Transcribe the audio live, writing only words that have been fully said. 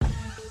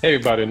Hey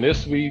everybody, in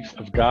this week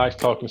of Guys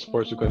Talking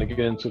Sports, we're going to get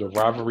into the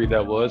rivalry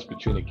that was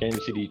between the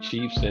Kansas City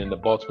Chiefs and the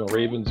Baltimore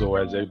Ravens,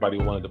 or as everybody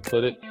wanted to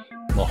put it,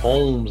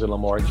 Mahomes and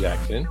Lamar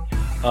Jackson.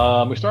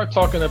 We start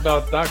talking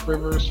about Doc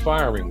Rivers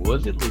firing.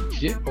 Was it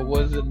legit or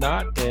was it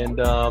not? And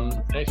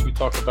next we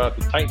talk about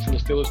the Titans and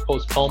the Steelers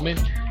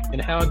postponement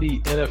and how the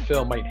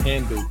NFL might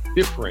handle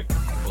different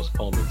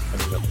postponements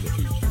coming up in the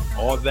future.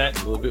 All that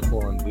and a little bit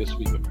more on this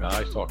week of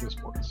Guys Talking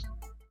Sports.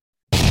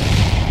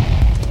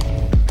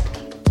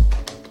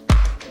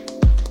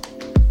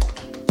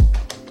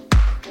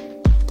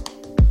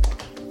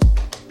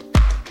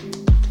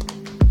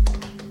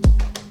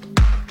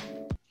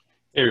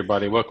 Hey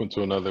everybody, welcome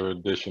to another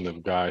edition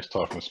of Guys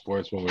Talking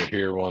Sports when we're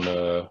here on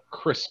a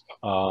crisp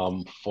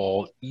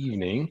fall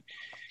evening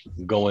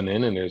going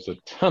in, and there's a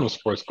ton of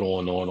sports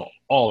going on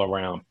all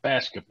around: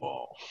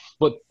 basketball,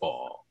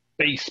 football,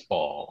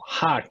 baseball,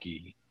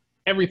 hockey,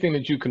 everything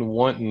that you can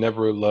want and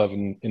never love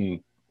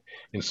in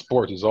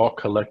sports is all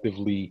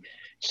collectively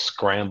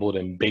scrambled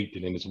and baked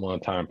in this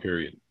one time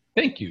period.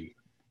 Thank you,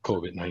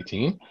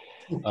 COVID-19.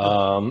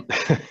 Um,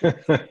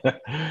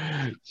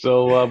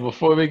 so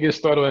before we get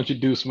started, I'll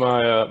introduce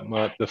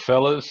the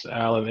fellas,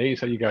 Alan, Ace.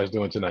 How you guys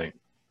doing tonight?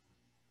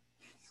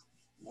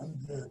 I'm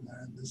good,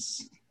 man.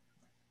 It's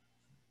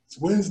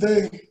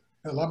Wednesday.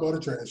 Hell, I bought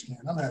a trash can.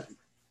 I'm happy.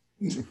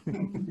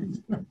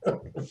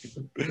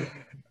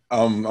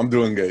 I'm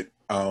doing good.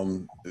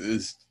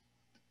 It's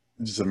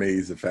just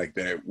amazed the fact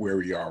that where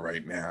we are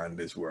right now in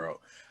this world,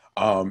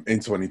 in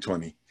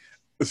 2020.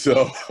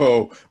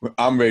 So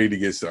I'm ready to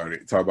get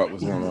started. Talk about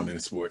what's going on in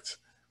sports.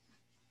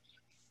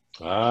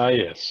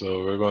 Yes.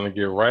 So we're going to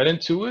get right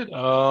into it.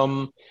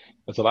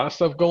 There's a lot of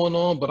stuff going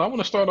on, but I want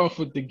to start off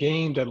with the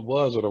game that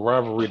was, or the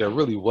rivalry that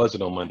really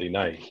wasn't on Monday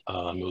night.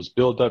 It was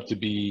built up to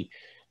be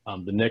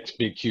the next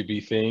big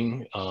QB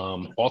thing.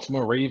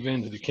 Baltimore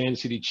Ravens and the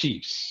Kansas City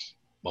Chiefs.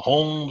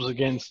 Mahomes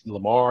against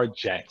Lamar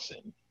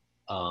Jackson.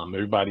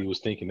 Everybody was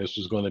thinking this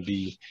was going to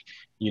be,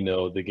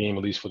 the game,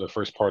 at least for the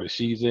first part of the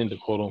season, the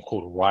quote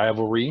unquote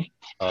rivalry.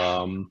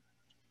 And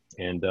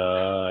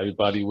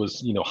everybody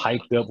was,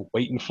 hyped up,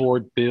 waiting for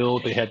it,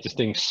 build. They had this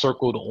thing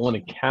circled on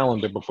a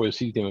calendar before the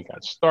season even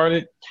got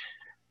started.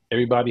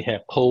 Everybody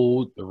had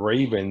polled the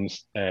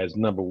Ravens as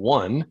number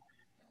one,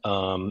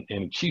 and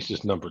the Chiefs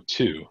as number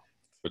two,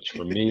 which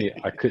for me,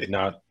 I could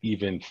not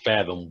even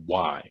fathom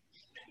why.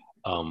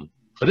 But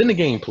then the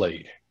game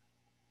played.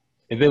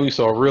 And then we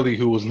saw really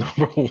who was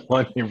number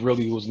one and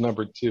really who was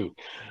number two.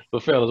 So,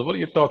 fellas, what are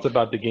your thoughts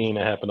about the game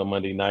that happened on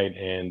Monday night?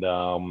 And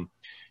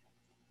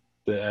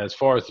as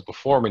far as the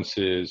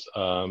performances,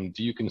 do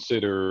you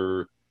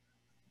consider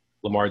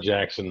Lamar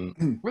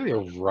Jackson really a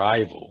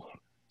rival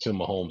to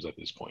Mahomes at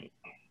this point?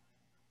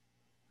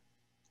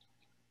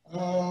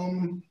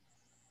 I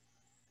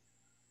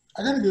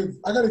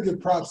gotta give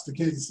props to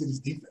Kansas City's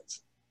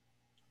defense.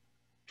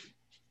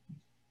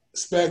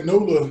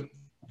 Spagnuolo,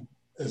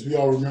 as we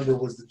all remember,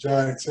 was the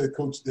Giants head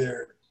coach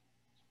there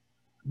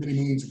many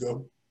moons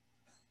ago.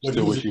 But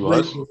still wish he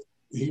was.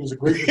 He was a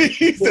great.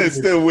 He said,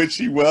 "Still wish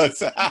he was."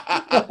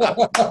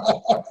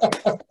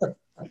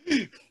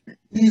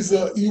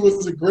 He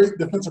was a great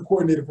defensive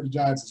coordinator for the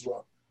Giants as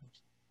well.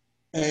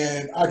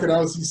 And I could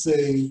honestly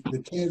say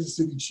the Kansas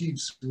City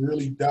Chiefs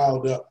really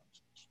dialed up,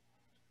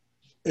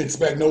 and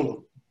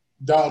Spagnuolo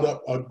dialed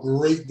up a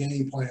great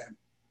game plan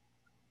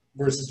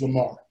versus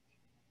Lamar.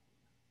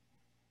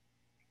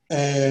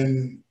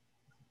 And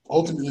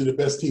ultimately, the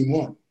best team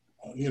won.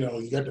 You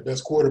got the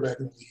best quarterback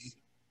in the league.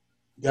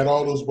 You got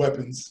all those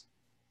weapons.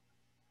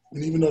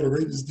 And even though the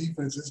Ravens'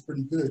 defense is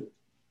pretty good,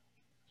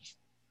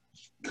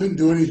 couldn't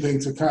do anything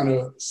to kind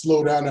of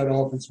slow down that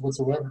offense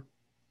whatsoever.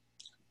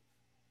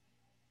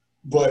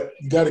 But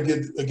you got to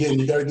give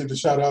the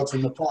shout outs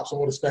and the props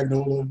all to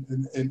Spagnuolo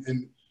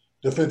and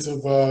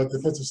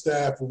defensive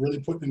staff for really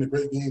putting in a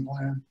great game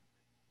plan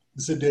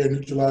to sit there and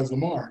neutralize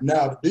Lamar.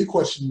 Now, the big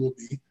question will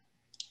be,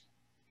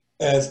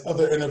 as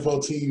other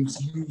NFL teams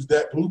use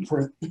that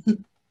blueprint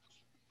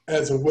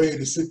as a way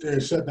to sit there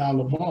and shut down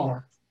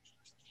Lamar,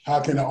 how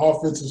can the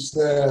offensive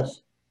staff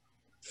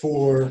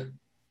for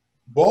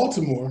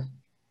Baltimore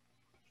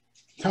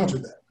counter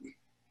that?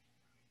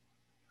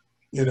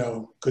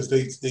 Because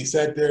they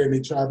sat there and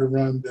they tried to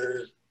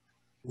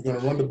we're going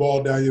to run the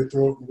ball down your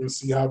throat. We're going to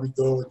see how we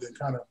go and then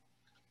kind of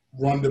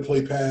run the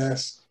play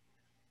pass.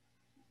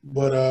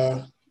 But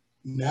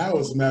now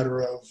it's a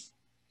matter of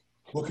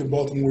what can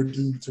Baltimore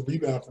do to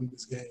rebound from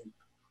this game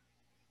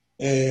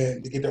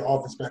and to get their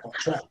offense back on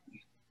track.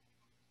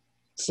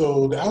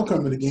 So the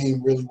outcome of the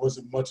game really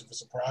wasn't much of a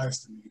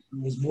surprise to me.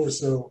 It was more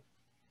so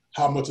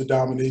how much a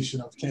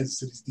domination of Kansas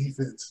City's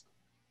defense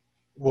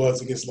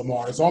was against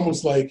Lamar. It's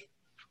almost like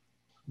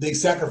they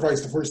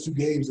sacrificed the first two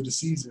games of the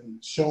season,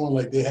 showing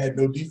like they had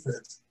no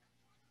defense,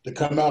 to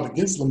come out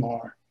against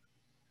Lamar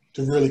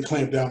to really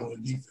clamp down on the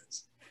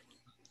defense.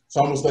 It's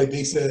almost like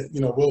they said,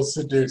 we'll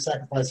sit there and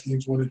sacrifice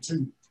games 1 and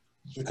 2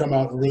 to come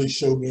out and really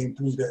show game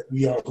prove that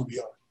we are who we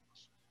are.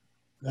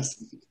 That's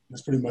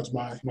pretty much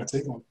my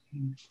take on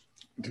it.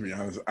 To be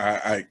honest,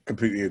 I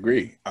completely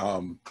agree.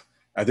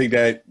 I think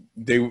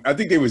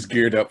they was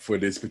geared up for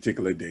this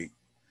particular date.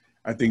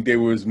 I think they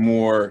was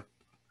more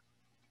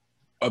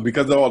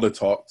because of all the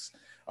talks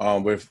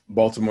with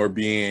Baltimore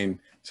being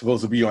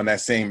supposed to be on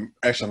that same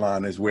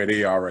echelon as where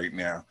they are right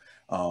now.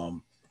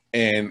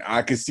 And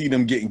I could see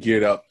them getting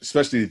geared up,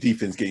 especially the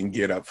defense getting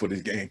geared up for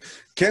this game.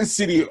 Kansas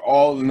City,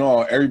 all in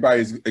all,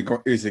 everybody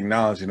is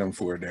acknowledging them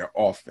for their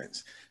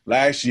offense.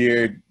 Last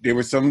year, there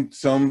was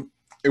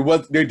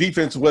their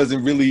defense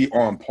wasn't really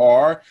on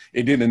par.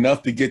 It did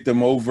enough to get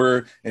them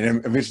over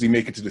and eventually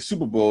make it to the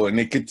Super Bowl, and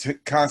they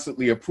could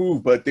constantly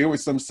improve. But there were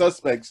some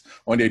suspects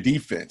on their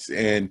defense,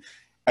 and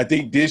I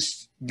think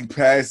this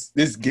past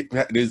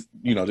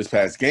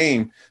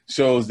game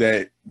shows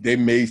that they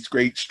made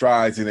great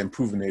strides in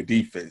improving their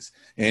defense.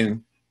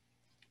 And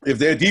if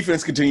their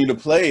defense continue to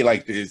play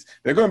like this,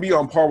 they're going to be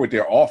on par with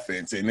their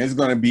offense, and it's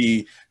going to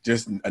be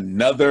just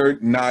another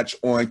notch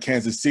on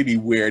Kansas City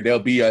where they'll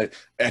be at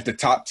the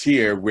top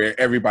tier where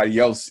everybody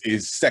else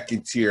is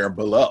second tier and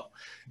below.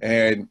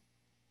 And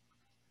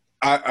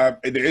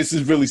this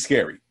is really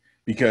scary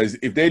because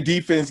if their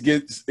defense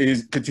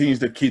continues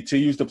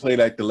to play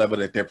like the level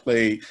that they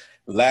played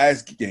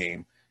last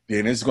game,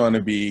 then it's going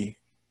to be,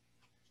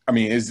 I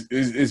mean,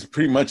 it's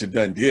pretty much a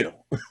done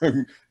deal.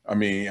 I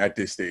mean, at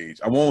this stage,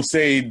 I won't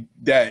say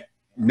that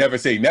never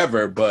say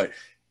never, but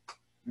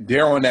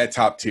they're on that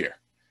top tier.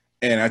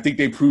 And I think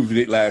they proved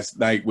it last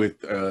night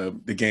with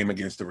the game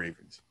against the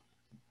Ravens.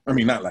 I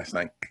mean, not last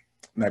night,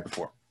 night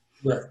before.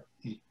 Right.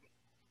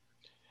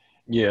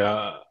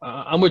 Yeah,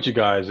 I'm with you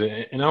guys.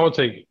 And I would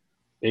take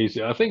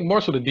AC. I think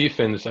more so the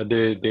defense.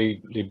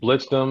 They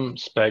blitzed them.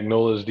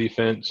 Spagnola's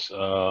defense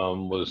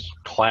was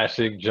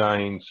classic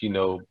Giants,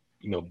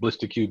 blitz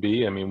the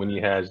QB. I mean, when he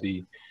has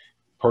the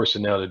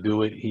personnel to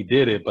do it, he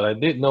did it. But I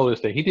did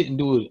notice that he didn't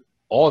do it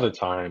all the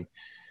time.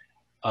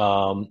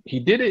 He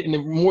did it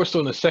more so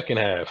in the second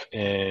half.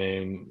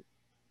 And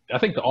I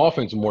think the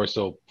offense more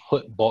so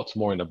put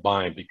Baltimore in the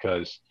bind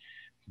because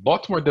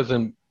Baltimore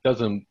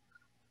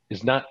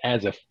is not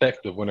as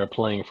effective when they're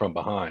playing from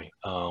behind.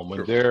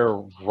 When they're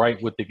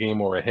right with the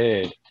game or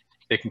ahead,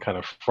 they can kind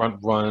of front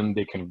run,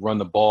 they can run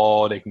the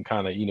ball, they can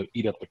kind of,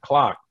 eat up the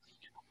clock.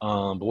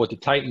 But what the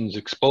Titans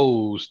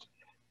exposed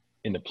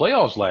in the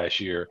playoffs last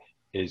year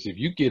is if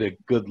you get a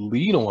good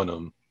lead on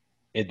them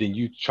and then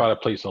you try to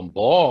play some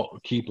ball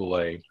keep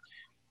away,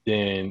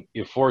 then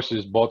it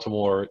forces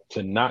Baltimore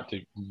to not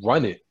to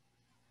run it.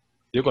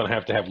 They're going to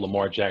have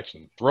Lamar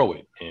Jackson throw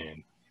it.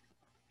 And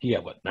he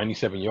had,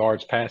 97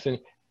 yards passing?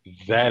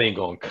 That ain't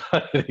going to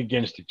cut it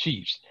against the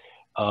Chiefs.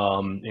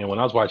 And when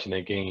I was watching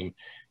that game,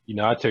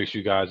 I text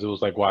you guys, it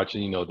was like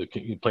watching,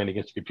 playing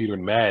against the computer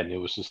in Madden. It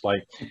was just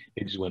like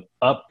it just went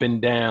up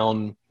and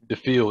down the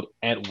field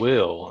at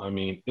will. I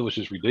mean, it was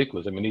just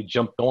ridiculous. I mean, they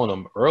jumped on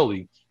them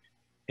early,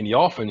 and the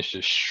offense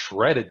just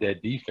shredded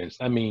that defense.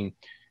 I mean,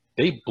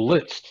 they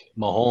blitzed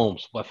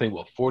Mahomes, I think,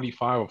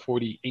 45 or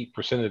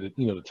 48% of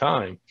the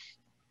time.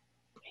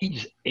 He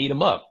just ate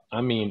them up.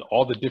 I mean,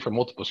 all the different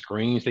multiple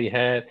screens they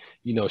had,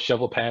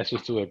 shovel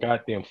passes to a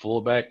goddamn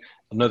fullback,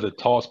 another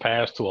toss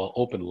pass to an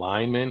open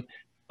lineman.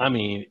 I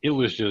mean, it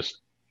was just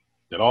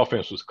that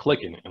offense was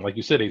clicking. And like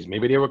you said,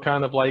 maybe they were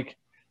kind of like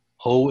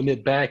holding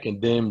it back. And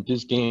then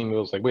this game, it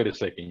was like, wait a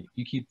second,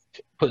 you keep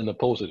putting the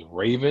post as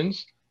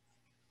Ravens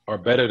are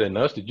better than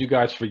us. Did you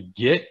guys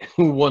forget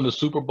who won the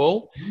Super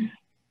Bowl?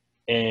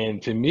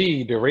 And to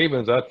me, the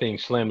Ravens, I think,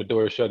 slammed the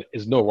door shut.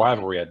 It's no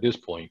rivalry at this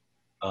point.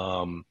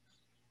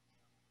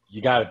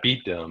 You got to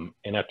beat them.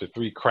 And after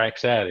 3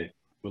 cracks at it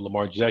with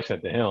Lamar Jackson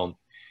at the helm,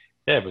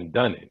 they haven't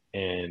done it.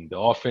 And the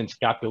offense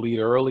got the lead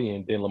early,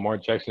 and then Lamar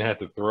Jackson had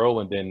to throw,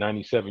 and then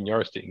 97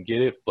 yards didn't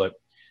get it. But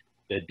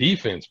the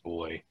defense,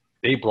 boy,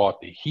 they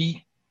brought the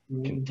heat,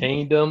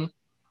 contained them.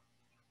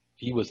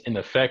 He was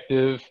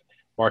ineffective.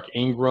 Mark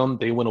Ingram,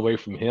 they went away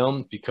from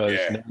him because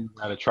now you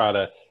got to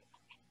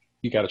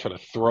try to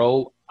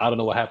throw. I don't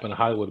know what happened to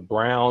Hollywood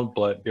Brown,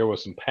 but there were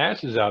some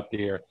passes out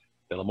there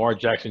that Lamar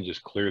Jackson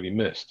just clearly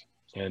missed.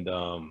 And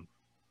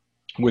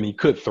when he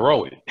could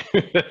throw it.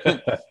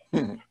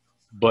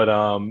 But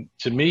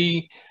to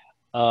me,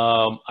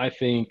 I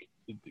think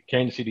the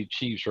Kansas City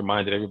Chiefs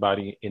reminded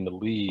everybody in the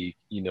league,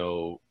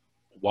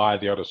 why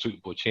they are the Super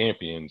Bowl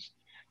champions.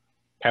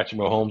 Patrick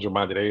Mahomes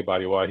reminded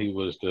everybody why he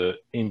was the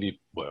MVP.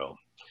 Well,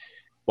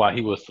 why he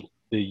was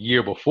the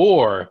year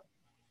before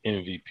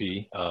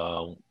MVP,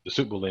 the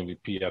Super Bowl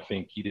MVP. I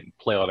think he didn't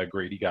play all that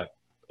great. He got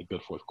a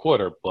good fourth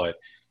quarter. But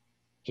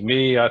to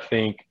me, I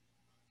think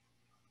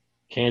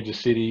Kansas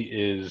City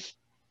is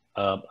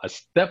a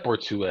step or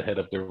two ahead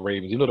of the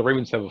Ravens. The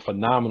Ravens have a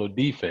phenomenal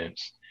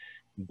defense.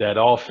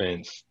 That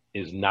offense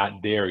is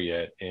not there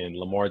yet, and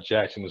Lamar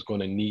Jackson is going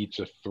to need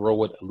to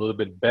throw it a little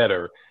bit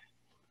better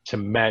to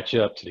match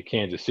up to the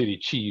Kansas City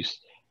Chiefs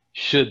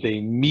should they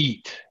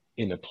meet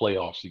in the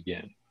playoffs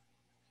again.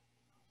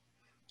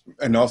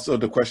 And also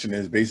the question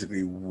is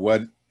basically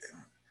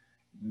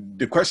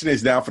the question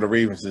is now for the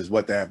Ravens is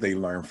what have they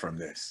learned from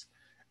this?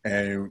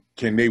 And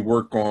can they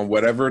work on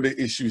whatever the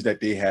issues that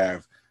they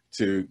have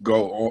to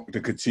go on,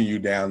 to continue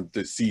down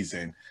the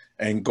season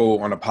and go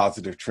on a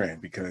positive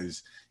trend?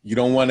 Because, you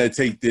don't want to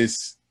take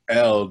this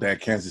L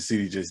that Kansas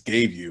City just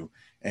gave you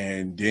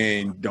and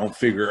then don't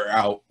figure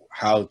out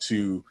how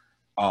to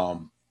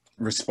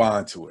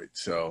respond to it.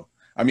 So,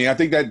 I mean, I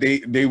think that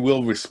they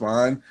will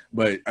respond,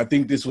 but I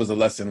think this was a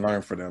lesson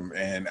learned for them.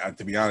 And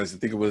to be honest, I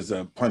think it was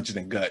a punch in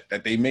the gut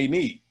that they may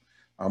need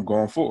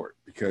going forward,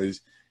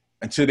 because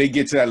until they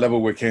get to that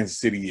level where Kansas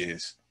City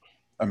is,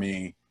 I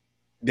mean,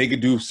 they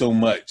could do so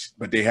much,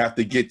 but they have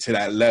to get to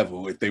that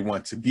level if they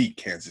want to beat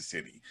Kansas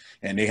City,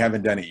 and they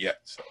haven't done it yet.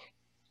 So.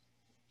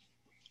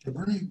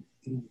 Agreed.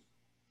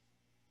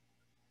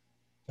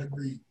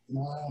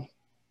 Wow.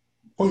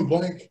 Point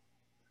blank,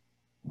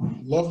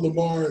 love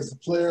Lamar as a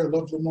player,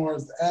 love Lamar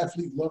as the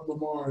athlete, love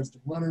Lamar as the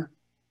runner.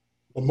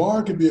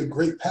 Lamar can be a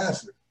great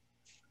passer,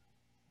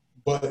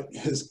 but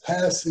his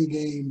passing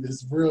game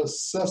is real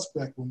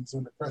suspect when he's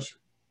under pressure.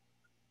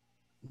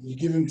 When you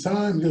give him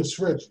time, he'll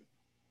shred you.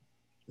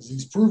 Because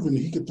he's proven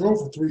that he can throw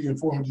for 300 and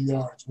 400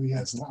 yards when he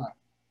has time.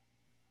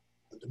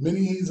 But the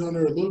minute he's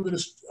under a little bit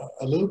of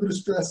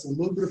stress and a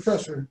little bit of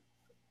pressure,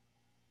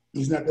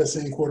 he's not that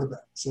same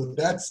quarterback. So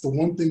that's the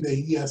one thing that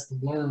he has to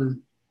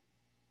learn,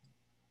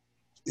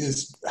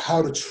 is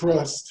how to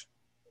trust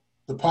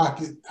the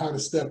pocket, how to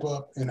step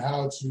up, and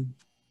how to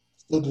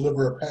still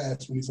deliver a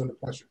pass when he's under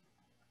pressure.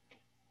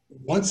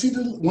 Once he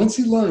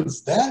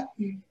learns that,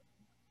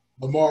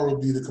 Lamar will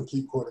be the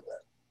complete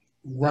quarterback,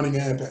 running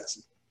and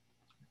passing.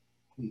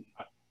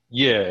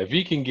 Yeah, if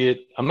he can get,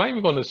 I'm not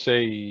even going to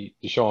say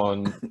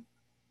Deshaun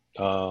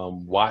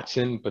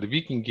Watson, but if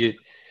he can get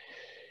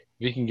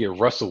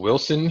Russell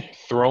Wilson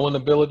throwing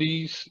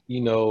abilities,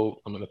 I'm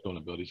not throwing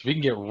abilities. If he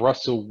can get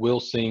Russell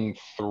Wilson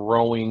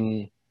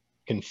throwing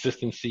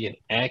consistency and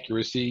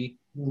accuracy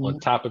on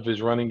top of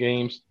his running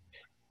games,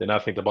 then I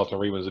think the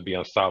Baltimore Ravens would be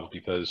unstoppable,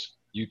 because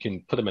you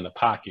can put him in the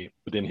pocket,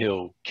 but then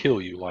he'll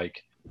kill you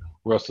like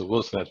Russell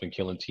Wilson has been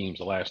killing teams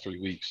the last 3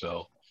 weeks.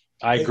 So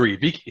I agree.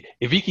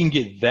 If he can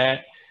get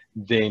that,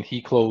 then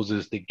he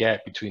closes the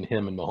gap between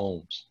him and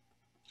Mahomes.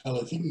 Hell,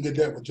 if he can get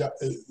that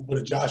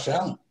with Josh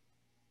Allen.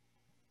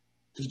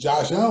 Because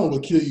Josh Allen will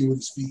kill you with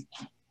his feet.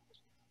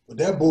 But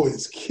that boy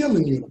is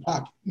killing you in the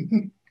pocket.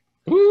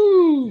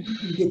 Woo! If you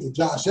can get to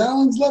Josh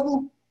Allen's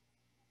level,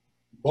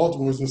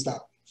 Baltimore's going to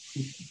stop.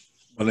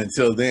 Well,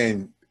 until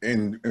then,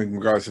 in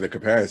regards to the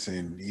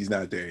comparison, he's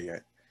not there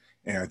yet.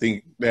 And I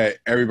think that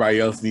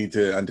everybody else needs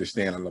to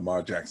understand that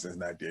Lamar Jackson's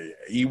not there yet.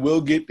 He will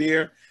get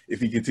there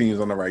if he continues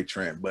on the right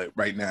trend, but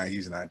right now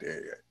he's not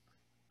there yet.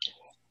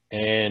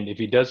 And if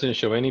he doesn't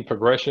show any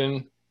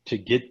progression to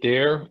get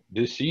there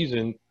this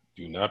season,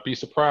 do not be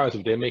surprised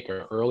if they make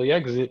an early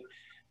exit,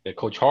 that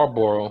Coach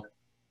Harbaugh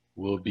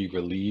will be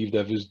relieved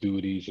of his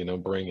duties and he'll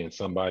bring in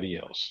somebody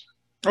else.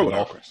 Oh,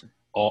 without question.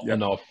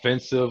 An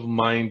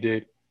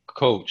offensive-minded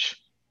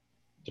coach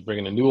to bring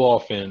in a new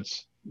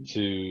offense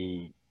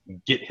to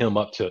get him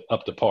up to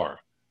par.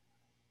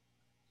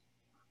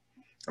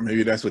 Or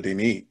maybe that's what they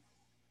need.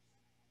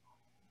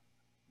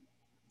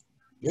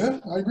 Yeah,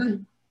 I agree.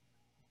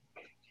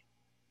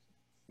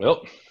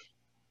 Well,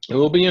 it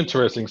will be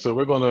interesting. So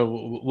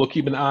we'll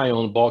keep an eye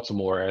on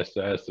Baltimore as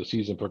the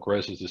season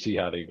progresses to see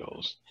how they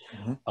goes.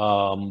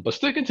 But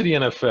sticking to the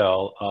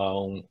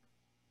NFL,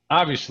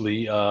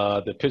 obviously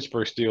the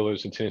Pittsburgh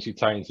Steelers and Tennessee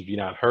Titans, if you've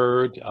not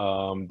heard,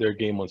 their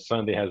game on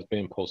Sunday has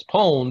been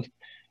postponed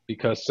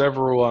because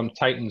several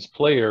Titans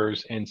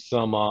players and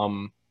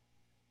some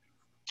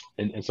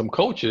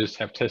coaches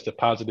have tested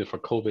positive for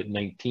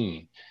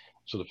COVID-19.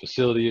 So the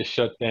facility is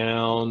shut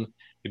down.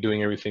 They're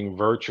doing everything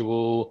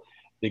virtual.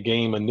 The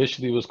game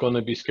initially was going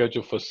to be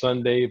scheduled for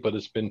Sunday, but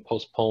it's been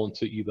postponed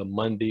to either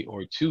Monday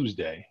or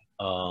Tuesday.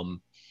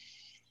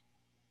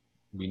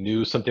 We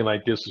knew something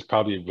like this was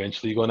probably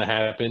eventually going to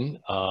happen.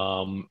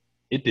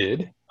 It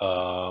did.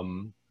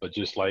 But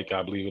just like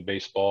I believe in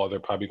baseball, they're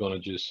probably going to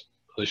just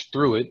push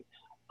through it.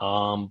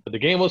 But the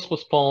game was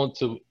postponed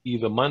to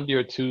either Monday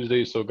or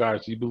Tuesday. So,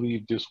 guys, do you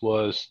believe this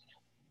was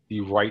the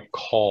right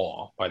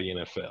call by the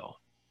NFL?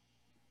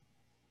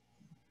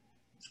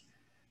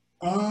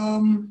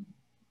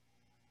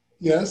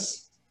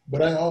 Yes,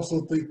 but I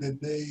also think that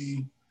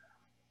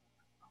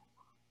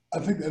I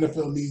think the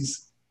NFL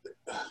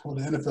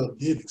the NFL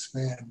did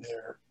expand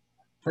their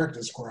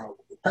practice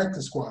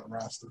squad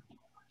roster.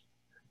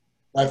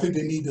 I think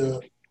they need to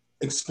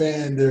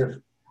expand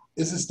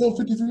is it still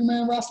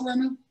 53-man roster right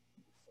now?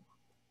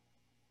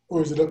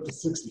 Or is it up to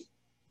 60?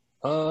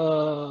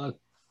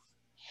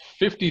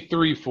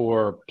 53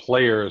 for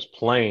players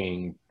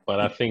playing, but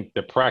I think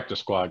the practice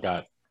squad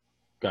got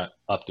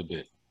upped a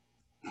bit.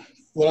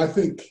 Well, I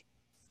think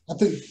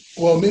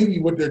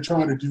maybe what they're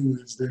trying to do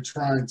is they're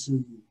trying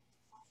to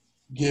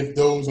give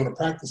those on the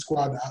practice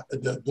squad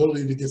the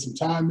ability to get some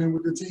time in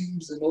with the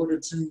teams in order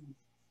to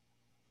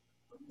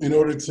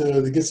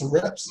get some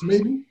reps,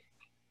 maybe.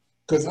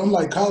 Because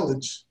unlike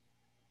college,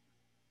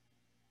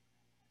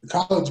 the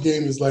college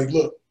game is like,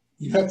 look,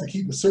 you have to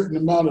keep a certain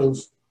amount of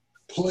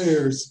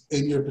players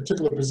in your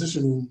particular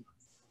position room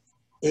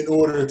in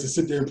order to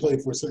sit there and play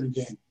for a certain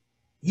game.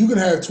 You can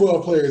have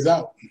 12 players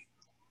out,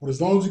 but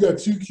as long as you got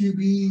 2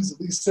 QBs,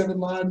 at least 7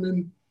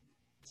 linemen,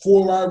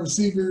 4 wide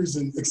receivers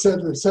and et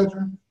cetera,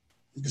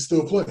 you can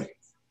still play.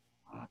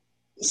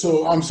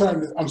 So I'm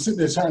sitting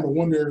there trying to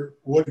wonder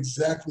what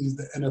exactly is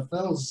the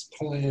NFL's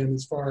plan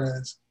as far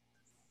as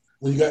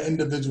when you got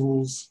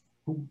individuals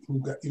who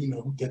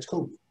catch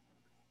COVID.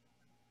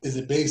 Is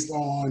it based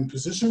on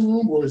position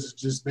room, or is it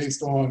just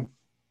based on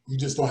you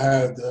just don't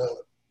have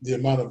the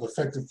amount of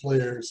effective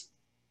players,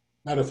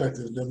 not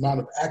effective, the amount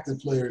of active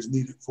players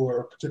needed for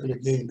a particular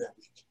game that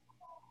week?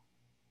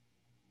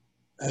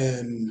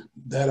 And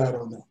that I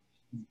don't know.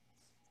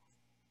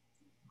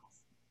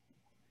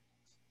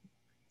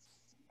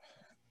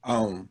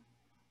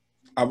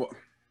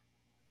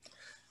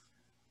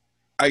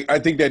 I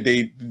think that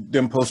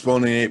them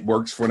postponing it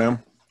works for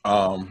them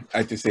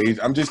at this stage.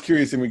 I'm just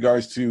curious in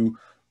regards to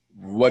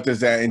what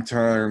does that in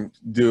turn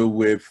do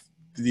with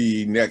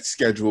the next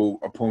scheduled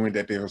opponent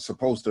that they're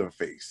supposed to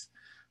face.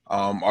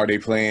 Are they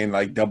playing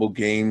like double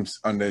games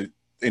in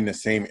the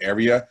same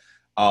area?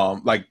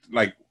 Like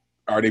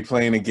are they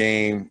playing a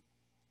game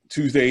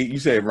Tuesday? You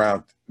said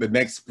around the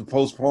next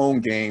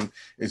postponed game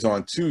is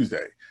on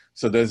Tuesday.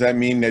 So does that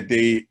mean that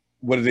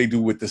what do they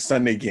do with the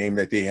Sunday game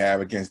that they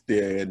have against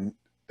the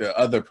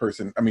other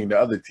person? I mean, the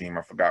other team.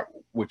 I forgot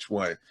which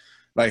one.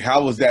 Like,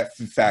 how was that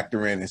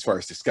factor in as far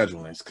as the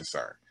scheduling is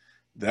concerned?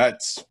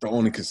 That's the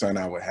only concern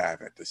I would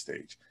have at this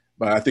stage.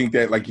 But I think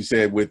that, like you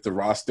said, with the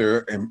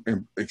roster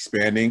and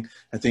expanding,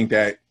 I think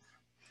that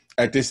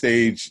at this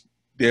stage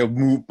they'll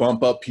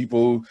bump up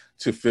people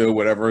to fill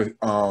whatever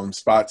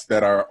spots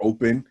that are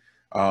open.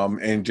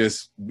 And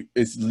just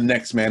it's the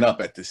next man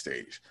up at this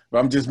stage. But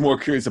I'm just more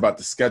curious about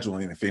the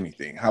scheduling, if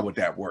anything. How would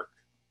that work?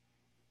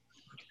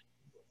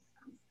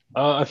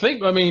 I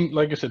think,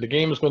 like I said, the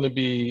game is going to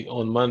be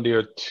on Monday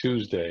or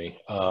Tuesday.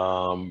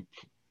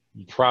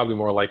 Probably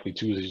more likely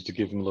Tuesday, just to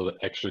give them a little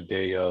extra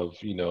day of,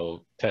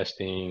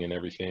 testing and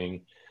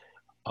everything,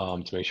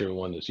 to make sure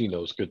everyone is,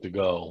 is good to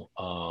go.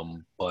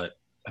 But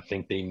I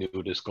think they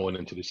knew this going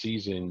into the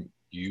season.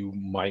 You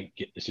might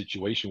get the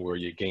situation where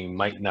your game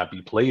might not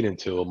be played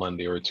until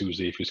Monday or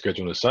Tuesday if you're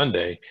scheduling a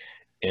Sunday,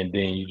 and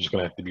then you're just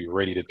going to have to be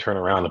ready to turn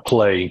around and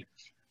play,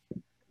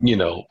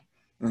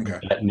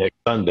 that next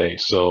Sunday.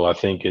 So I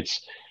think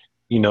it's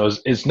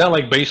not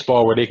like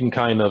baseball where they can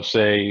kind of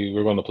say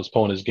we're going to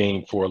postpone this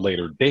game for a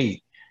later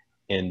date,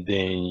 and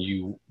then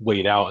you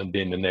wait out, and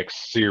then the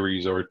next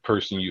series or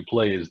person you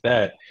play is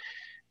that.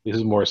 This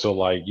is more so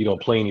like you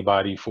don't play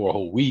anybody for a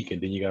whole week,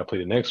 and then you got to play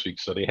the next week.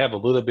 So they have a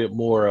little bit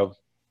more of,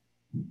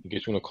 I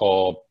guess you want to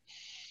call,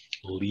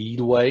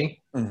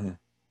 leadway,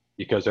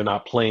 because they're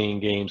not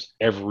playing games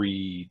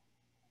every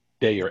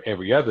day or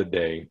every other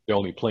day. They're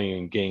only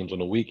playing games on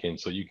the weekend.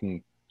 So you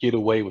can get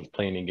away with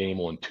playing a game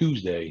on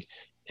Tuesday,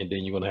 and then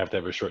you're going to have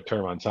a short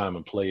turnaround time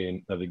and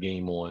play another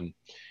game on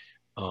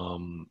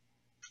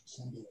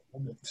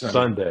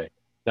Sunday.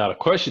 Now, the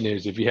question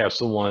is, if you have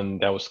someone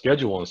that was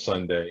scheduled on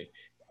Sunday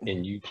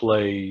and you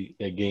play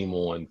a game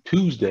on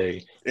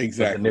Tuesday,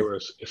 exactly, and they were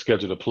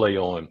scheduled to play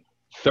on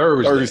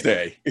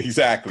Thursday.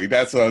 Exactly.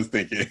 That's what I was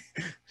thinking.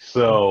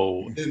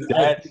 So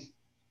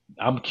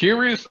I'm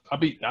curious.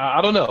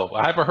 I don't know.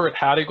 I haven't heard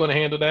how they're going to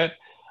handle that.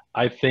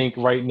 I think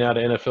right now the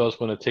NFL is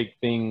going to take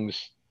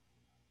things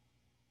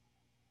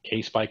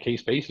case by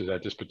case basis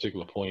at this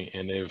particular point.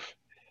 And if,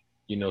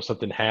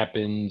 something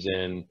happens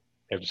and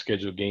have to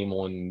schedule a game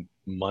on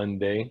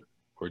Monday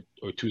or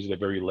Tuesday at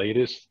the very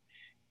latest,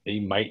 they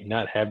might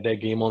not have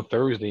that game on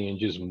Thursday and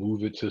just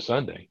move it to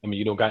Sunday.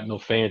 You don't got no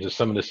fans of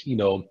some of this,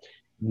 90%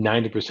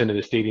 of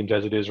the stadiums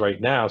as it is right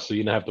now. So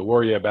you don't have to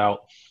worry about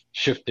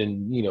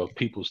shifting,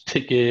 people's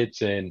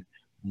tickets and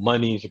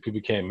money so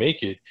people can't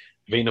make it.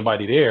 If ain't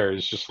nobody there,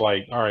 it's just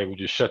like, all right, we'll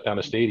just shut down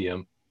the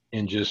stadium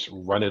and just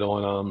run it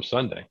on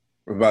Sunday.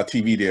 What about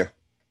TV there?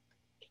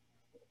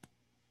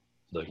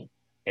 Look,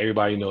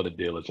 everybody know the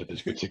deal is at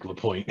this particular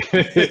point.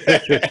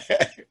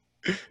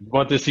 You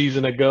want the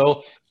season to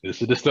go?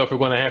 This is the stuff we're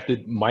going to have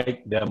to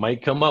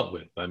might come up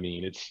with.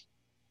 It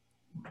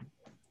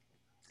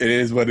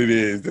is what it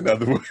is. In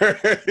other words,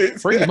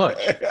 pretty much.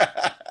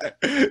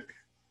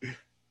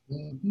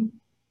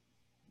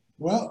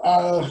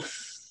 Well,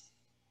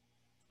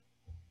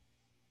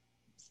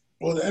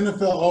 the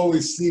NFL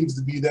always seems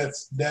to be that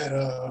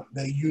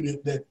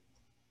unit, that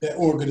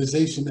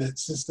organization that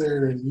sits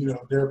there and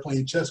they're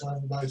playing chess while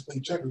everybody's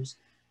playing checkers.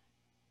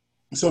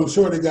 So I'm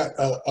sure they got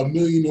a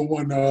million and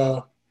one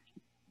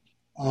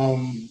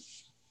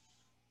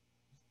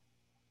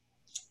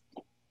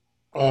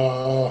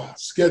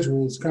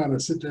schedules kind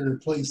of sit there in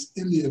place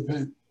in the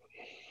event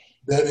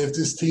that if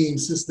this team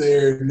sits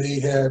there and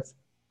they've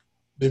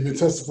been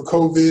tested for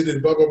COVID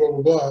and blah, blah, blah,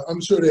 blah, blah,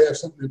 I'm sure they have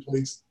something in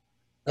place.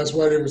 That's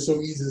why they were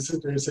so easy to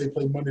sit there and say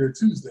play Monday or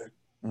Tuesday.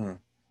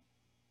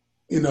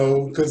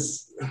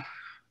 Because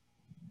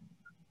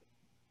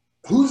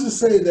who's to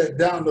say that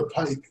down the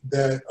pike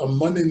that a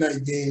Monday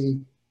night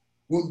game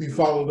wouldn't be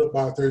followed up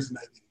by a Thursday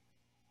night game?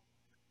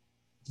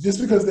 Just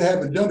because they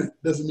haven't done it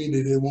doesn't mean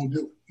that they won't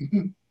do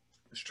it.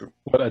 It's true.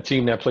 But a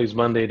team that plays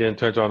Monday then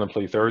turns on and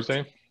play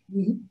Thursday?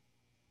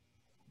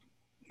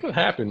 Could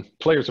happen.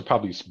 Players will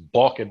probably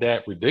balk at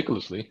that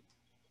ridiculously.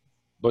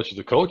 bunch of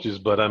the coaches,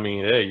 but I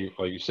mean, hey,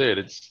 like you said,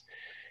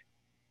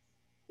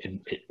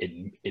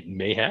 it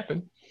may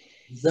happen.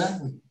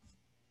 Exactly.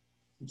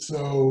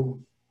 So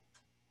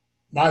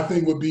my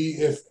thing would be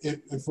if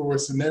it were a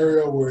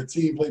scenario where a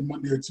team played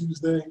Monday or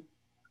Tuesday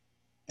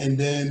and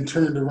then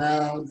turned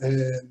around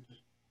and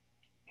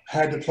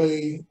had to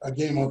play a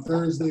game on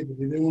Thursday, but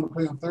they didn't want to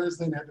play on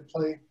Thursday and had to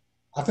play,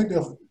 I think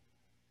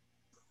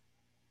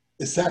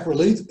it's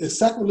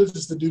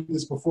sacrilegious to do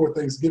this before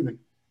Thanksgiving,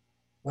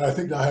 but I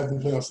think they'll have them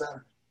play on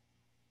Saturday.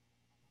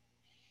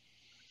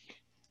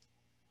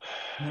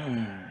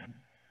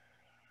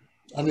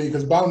 I mean,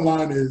 because bottom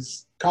line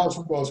is college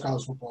football is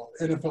college football.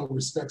 NFL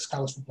respects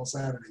college football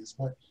Saturdays,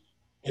 but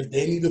if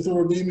they need to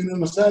throw a game in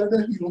on a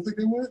Saturday, you don't think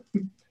they would?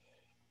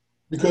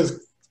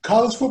 Because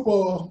college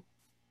football,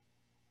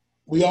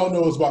 we all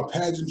know it's about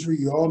pageantry.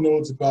 We all know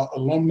it's about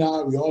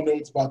alumni. We all know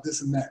it's about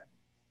this and that.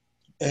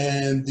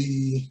 And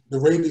the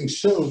ratings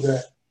show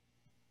that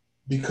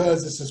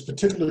because it's this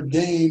particular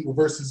game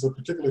versus a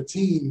particular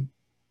team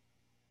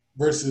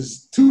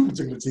versus two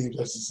particular teams,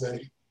 I should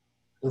say,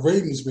 the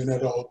ratings may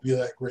not all be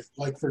that great.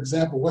 Like, for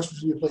example, West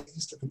Virginia played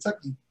Eastern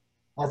Kentucky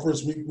our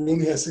first week. We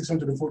only had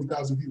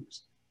 640,000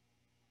 viewers.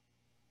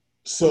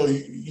 So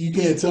you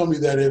can't tell me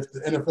that if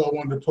the NFL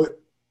wanted to put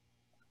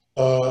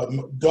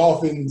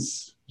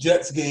Dolphins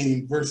Jets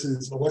game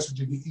versus a West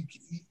Virginia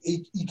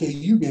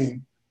EKU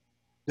game,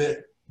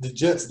 that the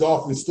Jets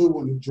Dolphins still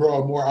wouldn't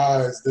draw more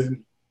eyes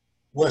than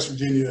West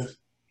Virginia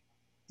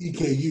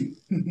EKU.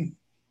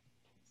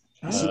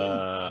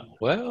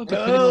 Well,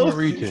 depending on the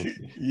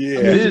region, yeah,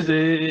 it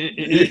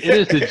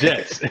is the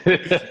Jets.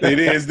 It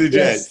is the Jets,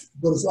 yes,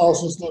 but it's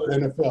also still the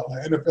NFL.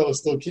 The NFL is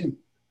still king.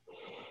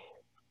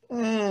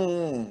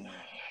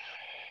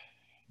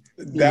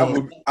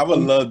 I would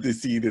love to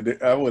see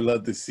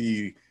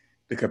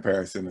the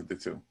comparison of the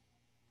two.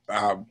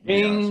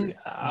 King,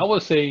 I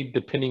would say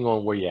depending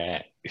on where you're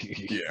at.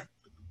 Yeah.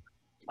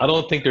 I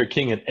don't think they're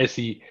king in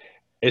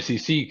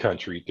SEC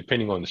country,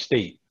 depending on the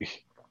state.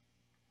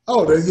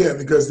 Oh, yeah,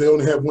 because they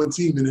only have one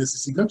team in the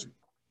SEC country.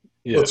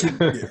 Yeah. Well,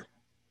 two,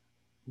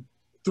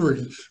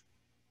 Three.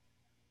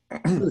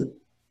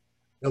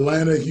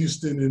 Atlanta,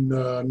 Houston, and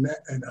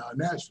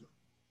Nashville.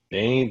 The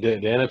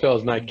NFL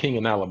is not king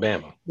in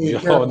Alabama. We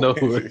all know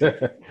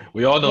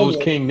who's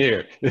king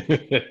there.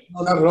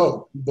 No, not at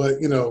all. But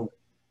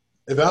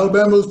if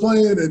Alabama was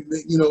playing and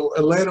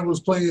Atlanta was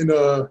playing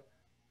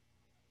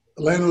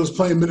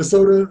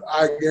Minnesota,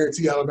 I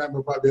guarantee Alabama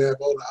would probably have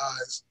all the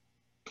eyes.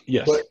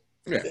 Yes. But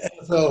the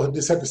NFL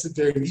just have to sit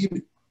there and eat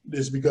it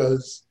just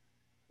because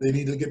they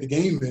need to get the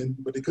game in,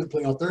 but they couldn't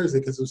play on Thursday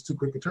because it was too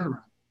quick a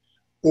turnaround.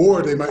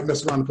 Or they might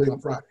mess around and play on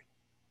Friday.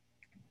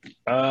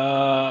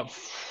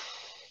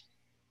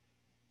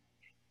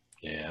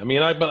 Yeah, I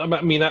mean,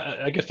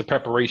 I guess the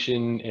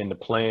preparation and the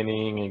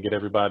planning and get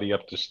everybody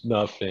up to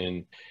snuff,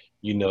 and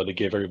to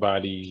give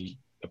everybody,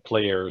 the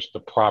players, the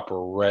proper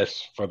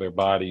rest for their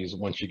bodies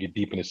once you get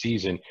deep in the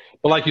season.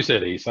 But like you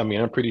said, Ace, I mean,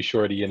 I'm pretty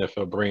sure the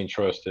NFL Brain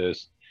Trust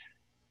has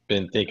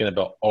been thinking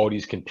about all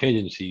these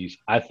contingencies.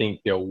 I think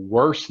their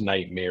worst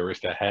nightmare is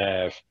to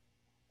have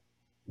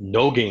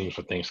no games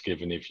for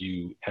Thanksgiving if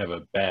you have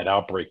a bad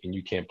outbreak and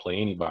you can't play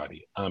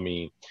anybody. I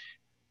mean,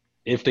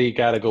 if they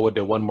got to go with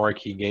their one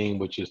marquee game,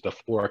 which is the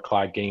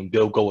 4:00 game,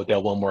 they'll go with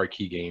that one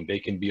marquee game. They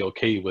can be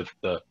okay with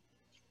the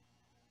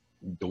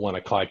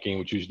 1:00 game,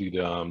 which is usually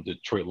the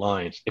Detroit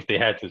Lions. If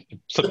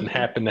something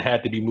happened that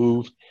had to be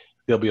moved,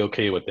 they'll be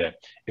okay with that.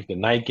 If the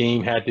night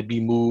game had to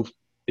be moved,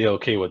 they're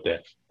okay with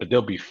that. But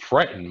they'll be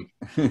fretting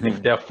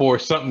if that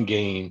 4-something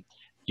game,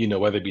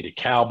 whether it be the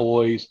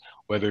Cowboys,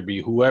 whether it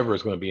be whoever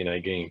is going to be in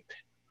that game,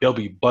 they'll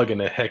be bugging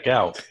the heck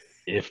out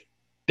if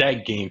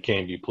that game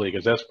can't be played,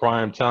 because that's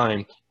prime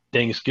time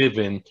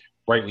Thanksgiving,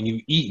 right when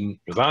you eating.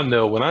 Because I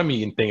know when I'm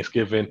eating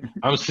Thanksgiving,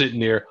 I'm sitting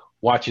there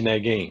watching that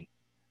game.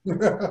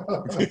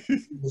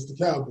 It's the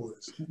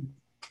Cowboys.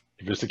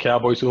 If it's the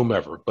Cowboys,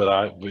 whomever.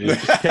 But if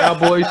it's the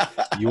Cowboys,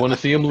 you want to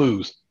see them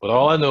lose. But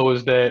all I know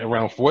is that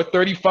around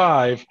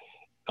 4:35,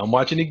 I'm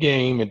watching the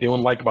game, and then when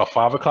about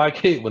 5:00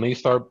 hit, when they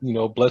start,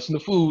 blessing the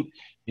food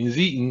and he's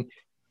eating,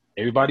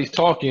 everybody's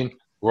talking.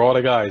 Where all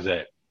the guys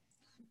at?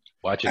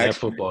 Watching that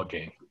football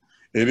game.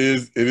 It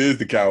is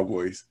the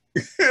Cowboys.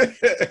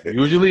 It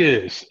usually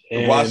is.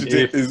 And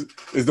Washington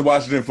is the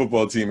Washington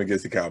football team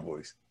against the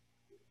Cowboys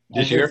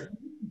this year.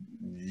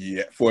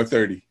 Yeah,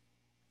 4:30.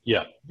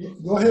 Yeah.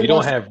 Go ahead. If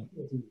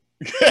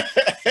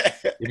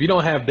you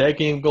don't have that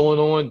game going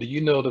on, do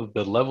you know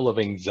the level of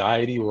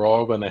anxiety we're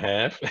all going to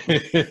have?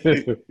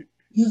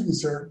 Excuse me,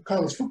 sir.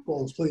 College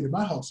football is played in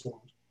my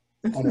household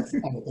on a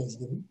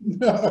Thanksgiving.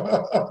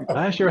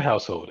 That's your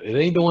household. It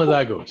ain't the ones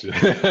I go to.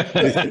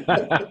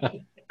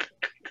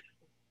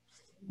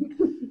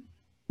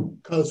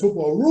 College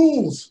football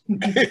rules.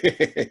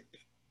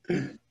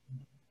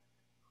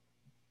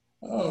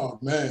 Oh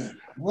man.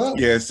 Well,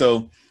 yeah.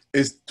 So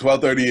it's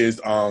 12:30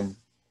 is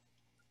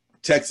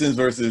Texans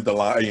versus the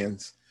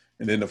Lions,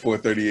 and then the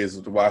 4:30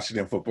 is the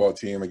Washington football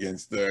team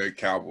against the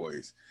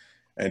Cowboys,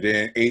 and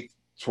then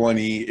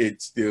 8:20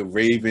 it's the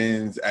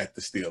Ravens at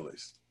the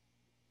Steelers.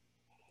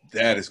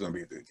 That is going to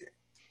be a good game.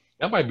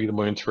 That might be the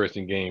more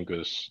interesting game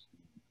because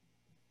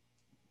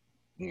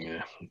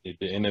the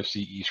NFC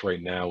East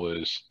right now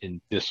is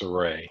in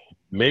disarray.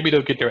 Maybe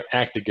they'll get their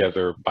act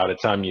together by the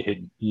time you hit,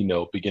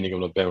 beginning of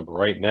November. But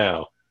right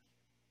now,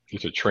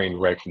 it's a train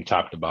wreck from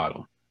top to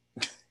bottom.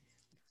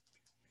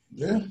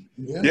 Yeah.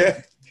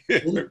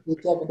 We'll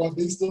talk about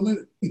they still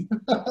in it.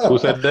 Who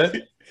said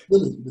that?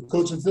 Philly, the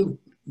coach in Philly.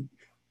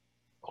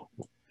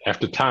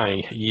 After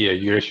tying, yeah,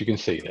 yes, you can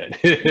say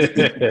that.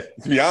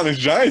 To be honest,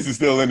 Giants are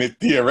still in it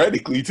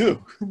theoretically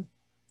too.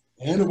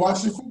 And the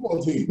Washington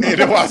football team.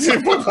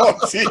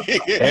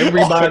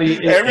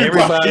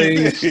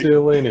 Everybody's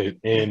still in it.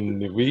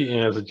 And we,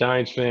 as a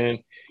Giants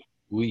fan,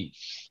 we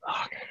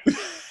suck.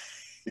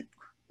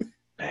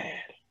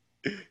 Man.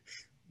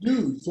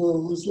 Dude,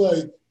 so it's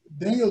like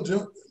Daniel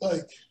Jones,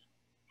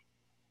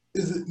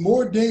 is it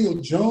more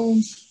Daniel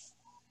Jones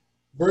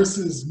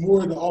versus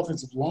more the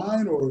offensive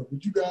line, or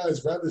would you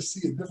guys rather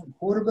see a different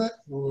quarterback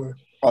or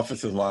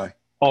offensive line?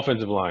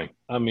 Offensive line.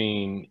 I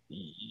mean,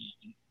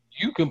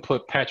 you can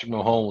put Patrick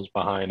Mahomes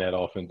behind that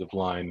offensive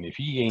line. If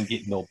he ain't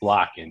getting no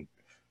blocking,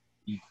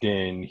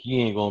 then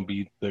he ain't going to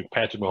be the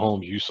Patrick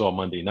Mahomes you saw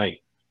Monday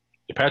night.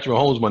 The Patrick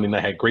Mahomes Monday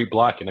night had great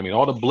blocking. I mean,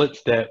 all the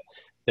blitz that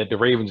the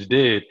Ravens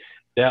did,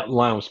 that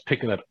line was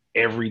picking up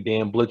every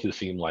damn blitz, it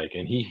seemed like.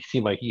 And he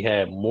seemed like he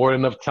had more than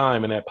enough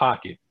time in that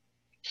pocket.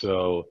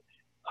 So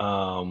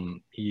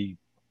he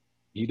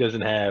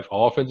doesn't have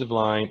offensive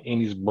line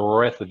and he's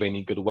bereft of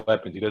any good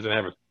weapons. He doesn't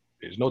have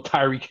there's no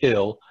Tyreek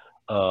Hill.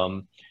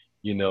 There's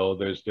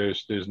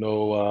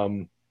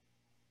no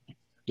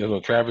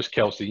Travis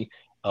Kelce.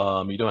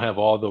 You don't have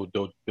all the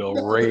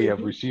array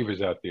of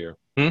receivers out there.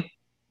 Yeah,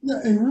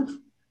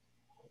 Ingram.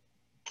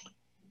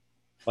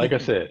 Like I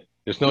said,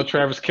 there's no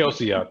Travis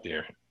Kelce out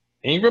there.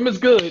 Ingram is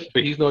good,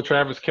 but he's no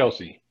Travis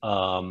Kelce.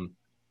 Well,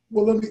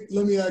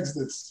 let me ask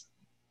this.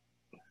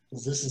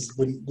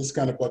 This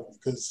kind of bugged me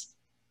because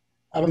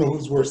I don't know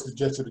who's worse, the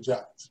Jets or the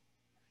Giants.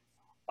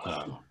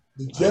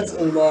 The Jets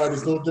O-line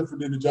is no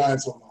different than the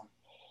Giants O-line.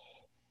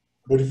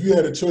 But if you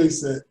had a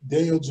choice at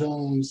Daniel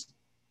Jones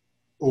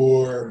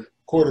or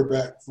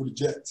quarterback for the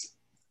Jets,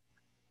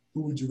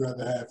 who would you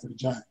rather have for the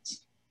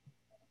Giants?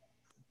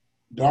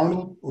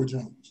 Darnold or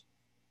Jones?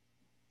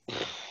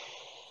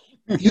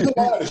 Either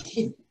line is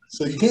shitty,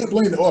 so you can't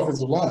blame the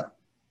offensive line.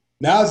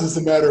 Now it's just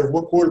a matter of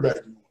what quarterback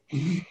you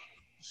want.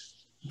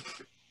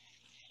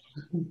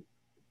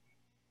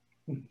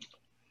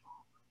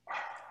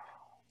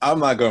 I'm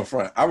not going to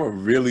front. I would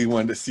really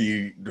want to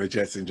see the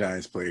Jets and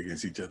Giants play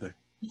against each other.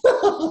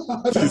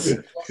 No, I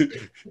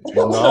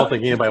don't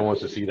think anybody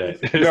wants to see that.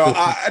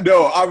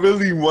 I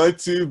really want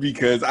to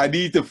because I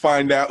need to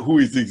find out who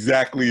is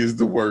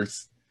the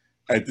worst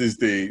at this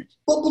stage.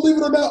 But believe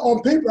it or not,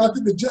 on paper, I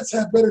think the Jets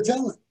have better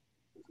talent.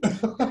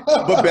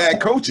 But bad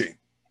coaching.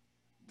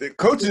 The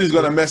coaching is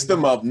going to mess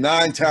them up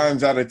 9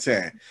 times out of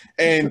 10.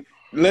 And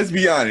let's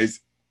be honest,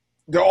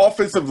 the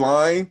offensive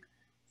line,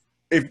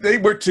 if they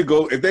were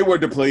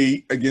to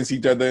play against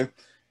each other,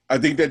 I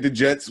think that the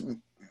Jets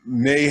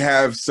may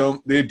have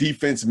their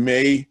defense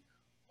may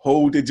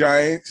hold the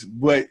Giants,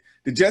 but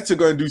the Jets are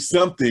going to do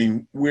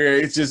something where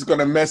it's just going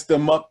to mess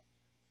them up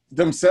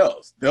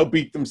themselves. They'll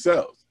beat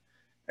themselves.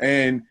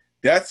 And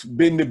that's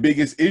been the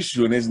biggest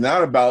issue. And it's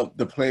not about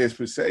the players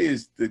per se.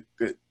 It's the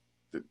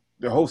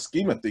whole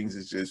scheme of things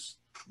is just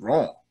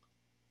wrong.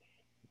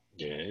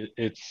 Yeah,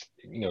 it's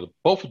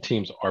both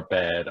teams are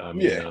bad. I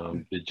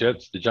mean,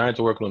 the Giants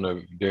are working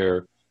on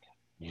their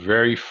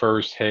very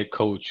first head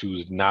coach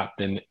who's not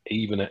been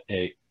even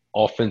a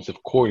offensive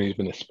coordinator. He's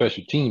been a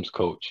special teams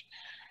coach.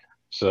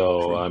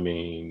 So, True. I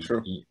mean,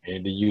 True.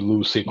 And then you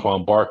lose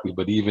Saquon Barkley,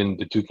 but even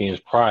the 2 games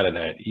prior to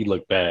that, he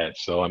looked bad.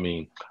 So, I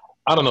mean,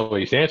 I don't know.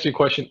 To answer your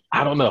question,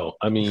 I don't know.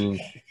 I mean,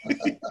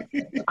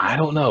 I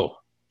don't know.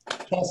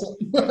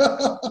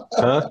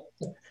 Huh?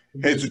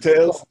 Heads or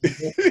tails?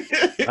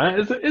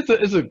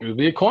 It'll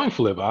be a coin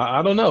flip.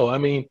 I don't know. I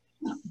mean,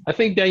 I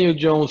think Daniel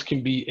Jones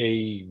can be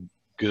a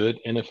good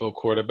NFL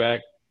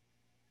quarterback,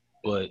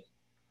 but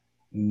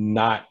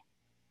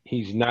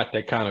he's not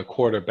that kind of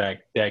quarterback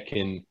that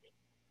can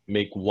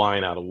make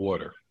wine out of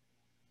water.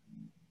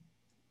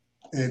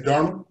 And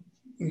Darnold?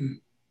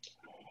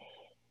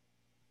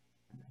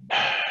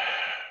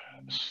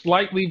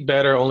 Slightly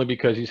better, only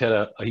because he's had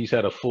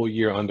a full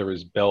year under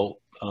his belt,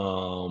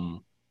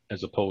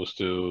 as opposed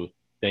to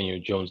Daniel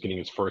Jones getting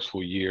his first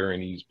full year,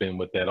 and he's been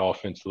with that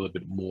offense a little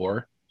bit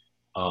more.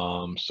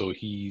 So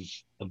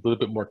he's a little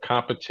bit more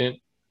competent,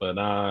 but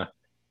I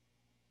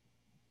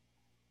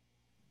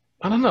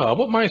don't know. I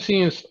wouldn't mind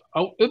seeing.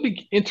 It'd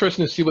be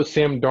interesting to see what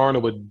Sam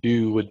Darnold would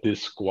do with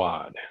this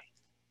squad.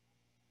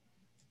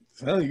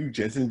 Well, you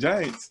Jets and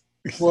Giants.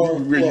 You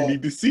really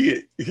need to see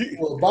it.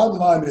 Well, bottom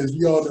line is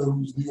we all know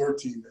whose New York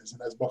team is, and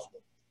that's Buffalo.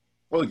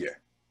 Well, yeah.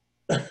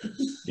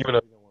 Even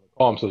though they don't want to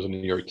call themselves a New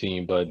York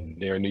team, but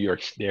they're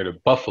the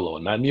Buffalo,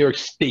 not New York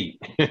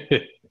State.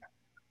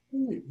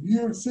 New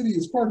York City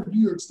is part of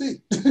New York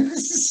State.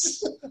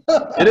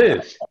 It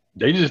is.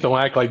 They just don't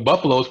act like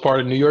Buffalo is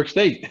part of New York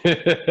State.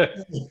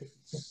 That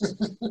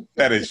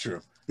is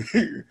true.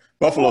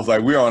 Buffalo's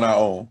like, we're on our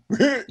own.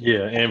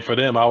 Yeah, and for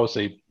them, I would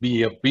say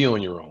be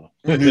on your own.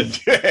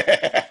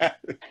 Yeah.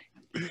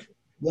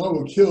 Y'all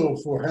would kill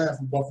for half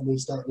of Buffalo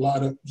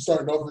starting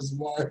offensive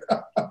line.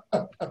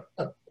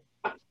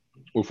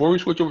 Before we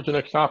switch over to the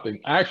next topic,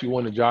 I actually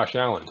wanted Josh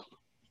Allen.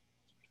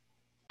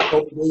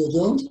 Oh, Daniel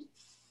Jones?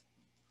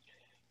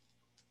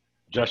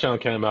 Josh Allen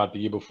came out the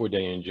year before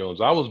Daniel Jones.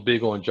 I was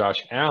big on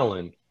Josh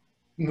Allen.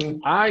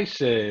 Mm-hmm. I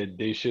said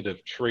they should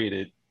have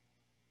traded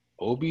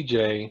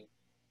OBJ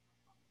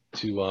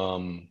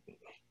to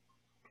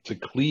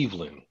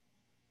Cleveland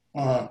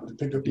To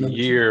pick up the number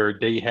year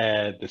they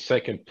had the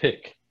second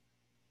pick,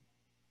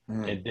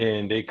 Mm. and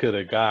then they could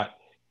have got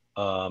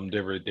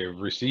their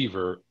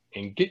receiver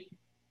and get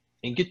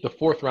the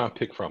fourth round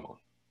pick from him.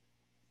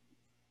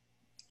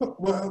 2.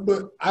 Well,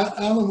 but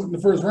Allen went in the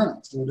first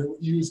round, so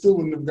you still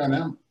wouldn't have gotten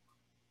Allen.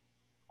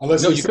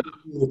 Unless you would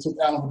have took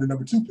Allen with the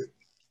number 2 pick.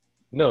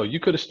 No, you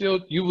could have still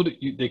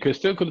they could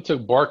have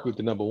took Barkley with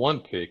the number 1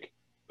 pick,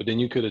 but then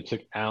you could have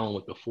took Allen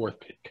with the 4th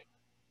pick.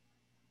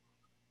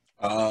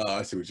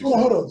 I see what you're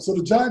saying. Hold on. So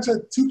the Giants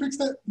had 2 picks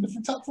in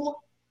the top 4?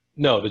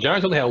 No, the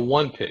Giants only had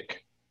 1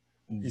 pick.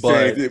 You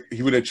But saying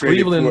he would have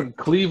traded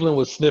Cleveland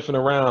was sniffing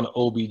around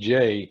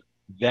OBJ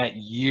that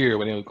year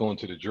when they were going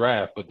to the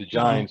draft, but the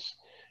Giants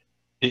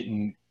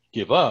didn't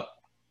give up,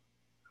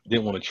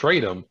 didn't want to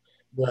trade him,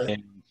 Right.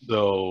 and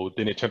so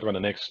then they turned around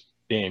the next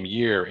damn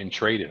year and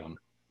traded him.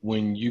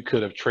 When you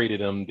could have traded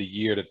him the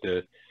year that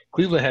the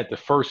Cleveland had the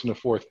 1st and the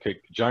 4th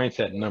pick, the Giants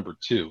had number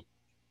 2.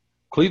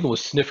 Cleveland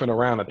was sniffing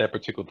around at that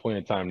particular point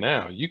in time.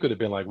 Now you could have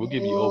been like, "We'll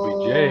give you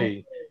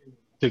OBJ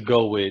to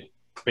go with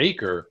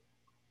Baker,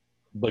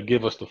 but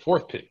give us the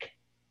 4th pick."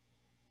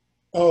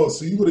 Oh,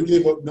 so you would have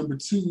gave up number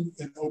 2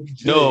 and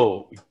OBJ?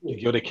 No,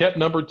 you would have kept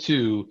number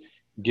 2.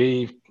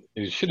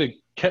 Should have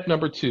kept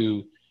number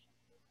 2.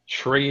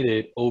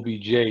 Traded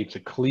OBJ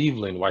to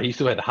Cleveland while he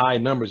still had high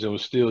numbers and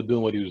was still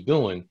doing what he was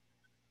doing,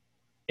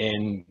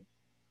 and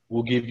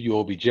we'll give you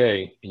OBJ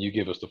and you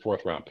give us the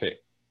 4th round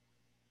pick.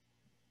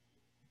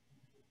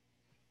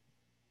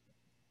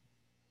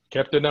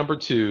 Kept the number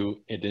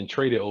 2 and then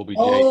traded OBJ.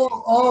 So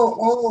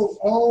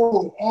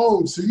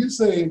you're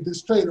saying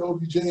just trade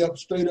OBJ up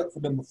straight up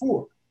for number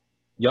 4?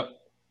 Yep.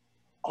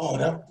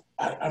 Oh,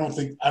 I don't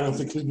think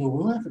Cleveland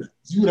would win for that.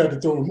 You would have to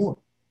throw him more.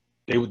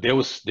 They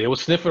were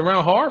sniffing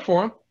around hard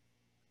for him.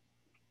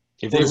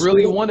 If they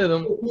really wanted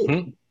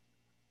him,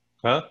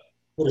 huh?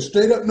 With a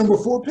straight up number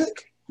 4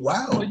 pick?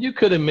 Wow. Well, you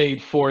could have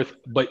made 4th,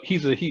 but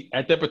he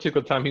at that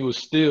particular time he was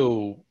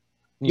still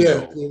he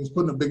was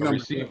putting a big number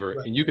receiver,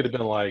 right. And you could have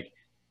been like,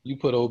 you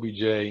put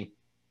OBJ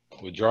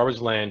with Jarvis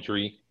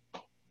Landry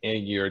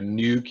and your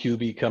new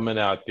QB coming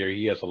out there.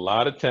 He has a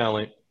lot of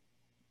talent.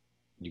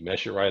 You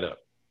mess it right up,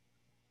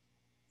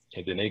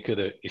 and then they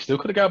still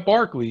could have got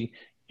Barkley,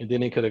 and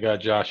then they could have got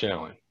Josh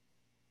Allen.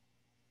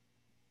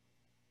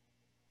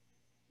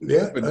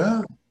 Yeah. And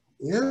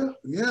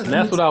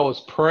that's what I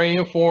was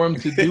praying for him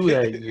to do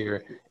that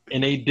year,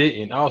 and they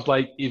didn't. I was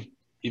like, if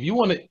you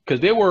want to, because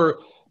they were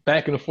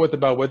back and forth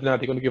about whether or not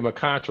they're going to give him a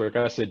contract.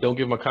 I said, don't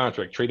give him a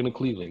contract. Trade him to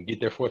Cleveland. Get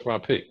their 4th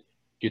round pick.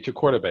 Get your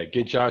quarterback.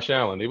 Get Josh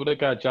Allen. They would have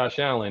got Josh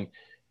Allen.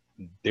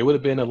 They would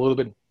have been a little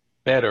bit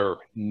better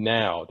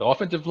now. The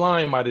offensive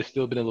line might have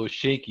still been a little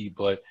shaky,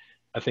 but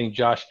I think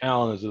Josh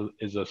Allen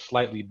is a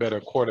slightly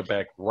better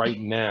quarterback right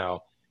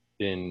now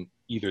than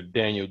either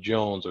Daniel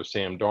Jones or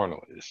Sam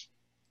Darnold is.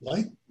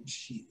 Like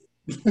shit.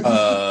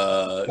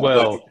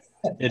 Well,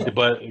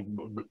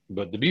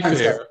 but to be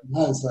fair,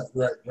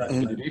 right.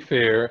 To be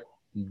fair,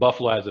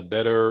 Buffalo has a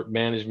better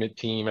management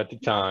team at the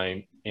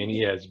time, and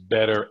he has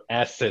better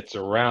assets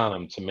around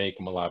him to make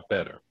him a lot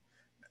better.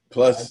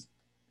 Plus,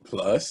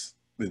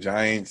 the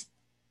Giants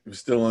were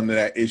still under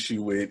that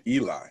issue with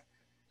Eli.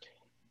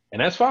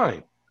 And that's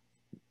fine.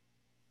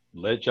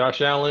 Let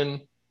Josh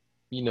Allen,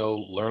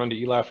 learn under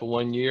Eli for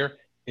 1 year,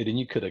 and then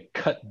you could have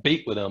cut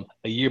bait with him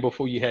a year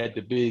before you had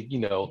the big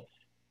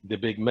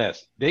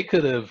mess. They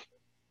could have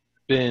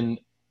been,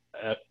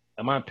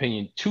 in my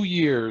opinion, 2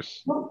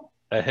 years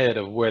ahead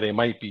of where they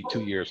might be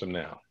 2 years from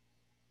now.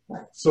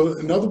 So,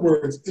 in other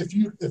words, if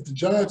the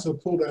Giants had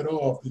pulled that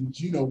off, then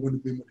Geno wouldn't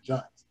have been with the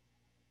Giants.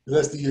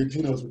 That's the year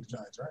Geno's with the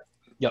Giants, right?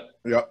 Yep.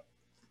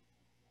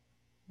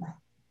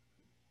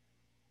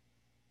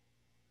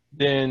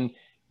 Then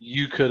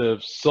you could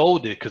have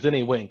sold it, because then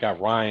they went and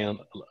got Ryan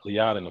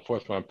Liotta in the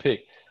 4th round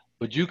pick.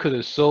 But you could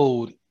have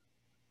sold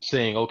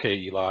saying, okay,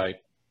 Eli,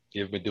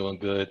 you've been doing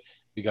good.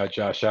 We got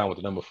Josh Allen with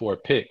the number 4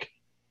 pick.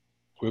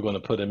 We're going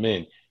to put him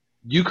in.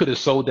 You could have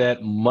sold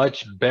that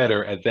much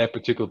better at that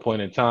particular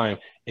point in time,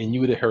 and you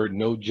would have heard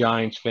no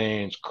Giants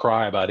fans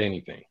cry about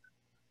anything.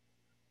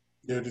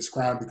 They're just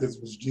crying because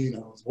it was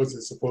Geno. Was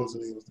it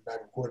supposedly it was the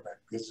backup quarterback?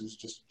 Because it was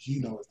just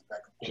Geno as the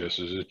backup quarterback. Just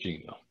as a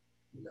Geno.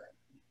 Yeah.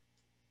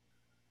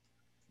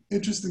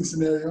 Interesting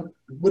scenario.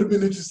 Would have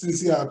been interesting to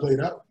see how it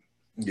played out.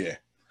 Yeah.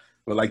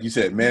 But like you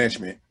said,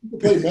 management. You can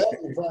play Madden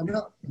and find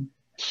out.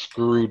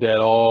 Screwed that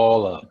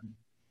all up.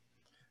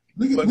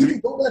 We can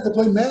go back and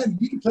play Madden.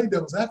 We can play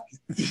devil's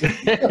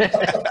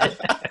advocate.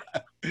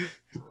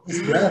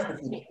 It's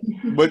graphical.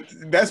 But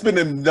that's been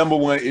the number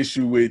one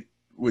issue with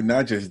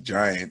not just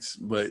Giants,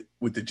 but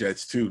with the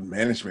Jets too,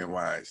 management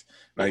wise.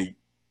 Like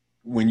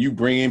when you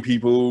bring in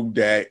people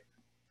that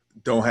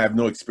don't have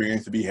no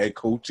experience to be head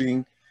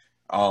coaching,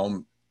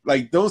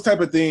 like those type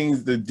of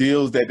things, the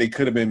deals that they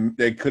could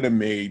have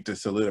made to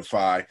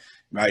solidify,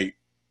 like,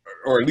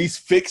 or at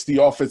least fix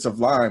the offensive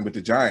line with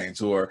the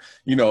Giants, or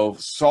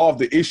solve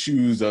the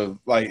issues of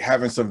like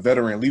having some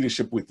veteran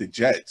leadership with the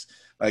Jets.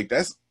 Like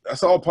that's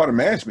all part of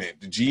management,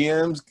 the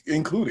GMs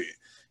included,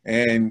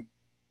 and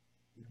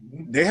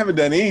they haven't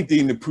done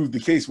anything to prove the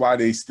case why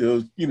they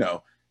still,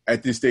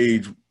 at this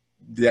stage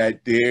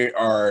that they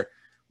are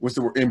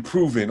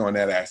improving on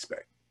that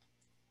aspect.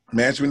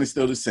 Management is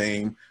still the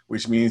same,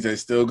 which means they're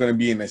still going to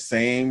be in the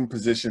same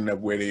position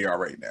of where they are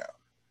right now.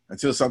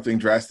 Until something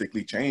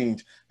drastically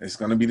changes, it's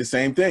going to be the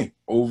same thing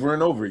over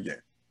and over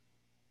again.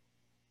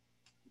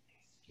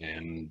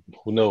 And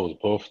who knows?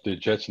 Both the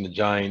Jets and the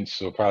Giants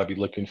will probably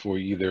be looking for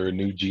either a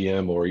new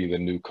GM or either a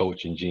new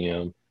coach and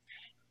GM.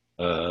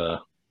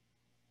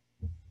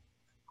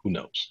 Who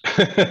knows?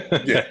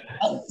 Yeah.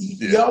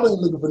 Y'all ain't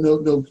looking for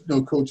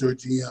no coach or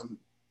GM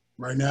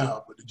right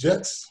now, but the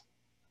Jets.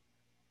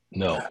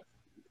 No,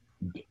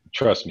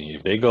 trust me.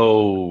 If they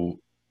go,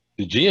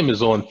 the GM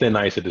is on thin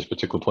ice at this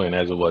particular point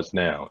as it was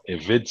now.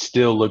 If it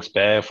still looks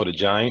bad for the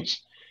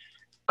Giants,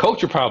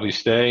 coach will probably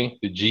stay.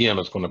 The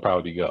GM is going to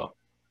probably go.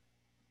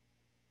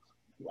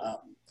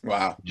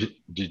 Wow.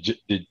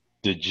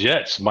 The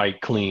Jets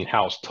might clean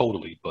house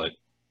totally, but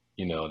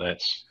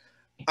that's.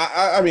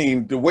 I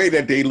mean, the way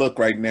that they look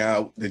right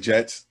now, the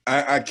Jets,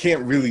 I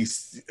can't really,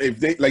 if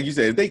they, like you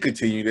said, if they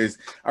continue this,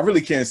 I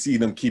really can't see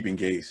them keeping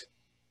Gase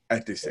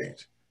at this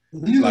stage.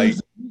 I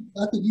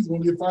think he's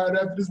going to get fired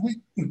after this week.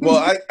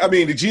 Well, I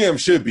mean, the GM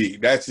should be.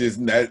 That's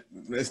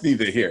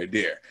neither here nor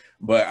there.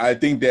 But I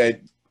think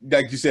that,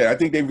 like you said, I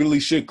think they really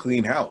should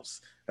clean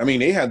house. I mean,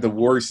 they have the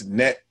worst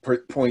net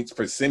points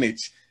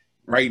percentage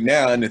right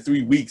now in the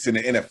 3 weeks in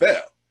the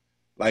NFL.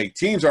 Like,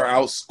 teams are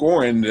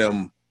outscoring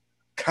them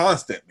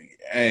constantly.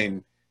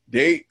 And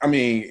they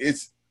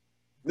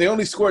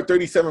only scored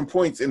 37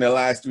 points in the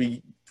last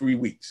three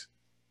weeks.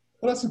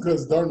 Well, that's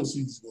because Darnold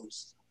sees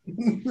ghosts.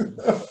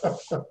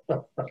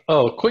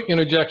 Oh, quick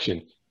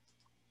interjection.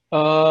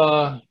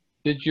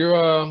 Did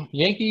your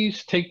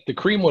Yankees take the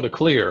cream or the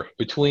clear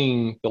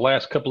between the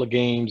last couple of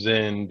games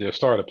and the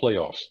start of the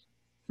playoffs?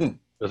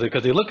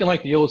 Because they're looking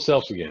like the old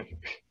selves again.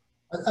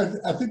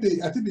 I think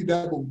they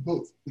dabble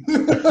both.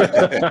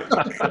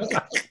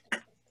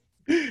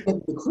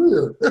 The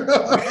clear.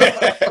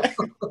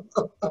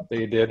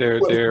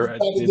 They're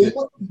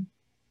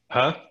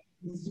huh?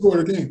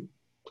 Scored a game.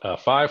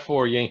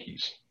 5-4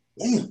 Yankees.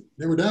 Damn,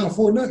 they were down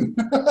 4-0.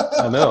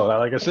 I know.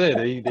 Like I said,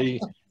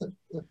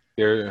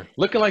 they're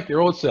looking like their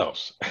old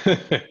selves,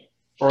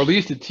 or at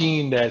least the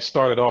team that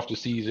started off the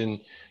season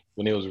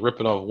when they was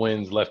ripping off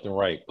wins left and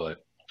right.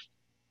 But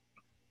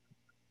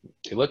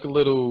they look a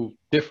little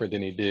different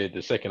than they did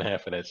the second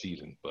half of that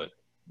season. But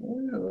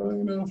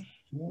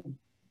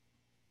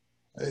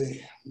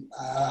hey,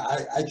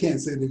 I can't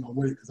say they're gonna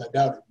win it because I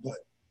doubt it. But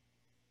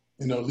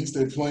at least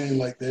they're playing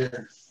like they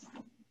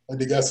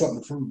got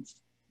something to prove.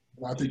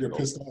 I think they're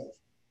pissed off.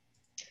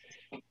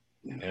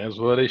 As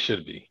well they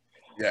should be.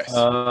 Yes.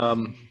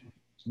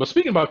 But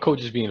speaking about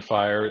coaches being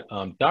fired,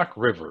 Doc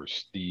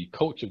Rivers, the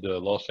coach of the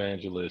Los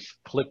Angeles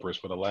Clippers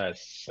for the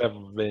last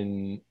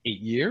 7-8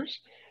 years,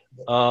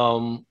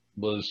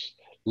 was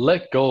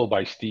let go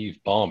by Steve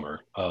Ballmer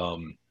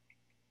the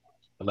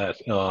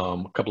last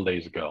couple of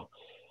days ago,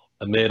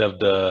 amid of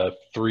the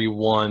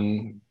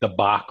 3-1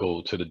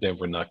 debacle to the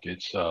Denver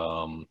Nuggets.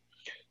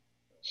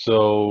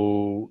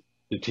 So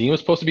the team was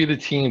supposed to be the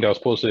team that was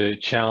supposed to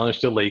challenge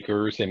the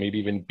Lakers and maybe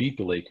even beat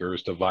the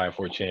Lakers to vie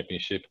for a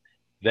championship.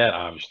 That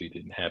obviously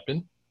didn't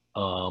happen.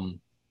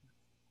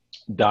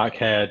 Doc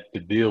had to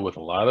deal with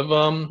a lot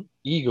of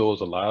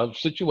egos, a lot of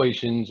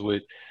situations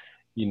with,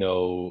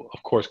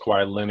 of course,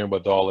 Kawhi Leonard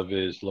with all of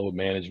his load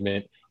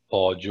management,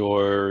 Paul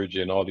George,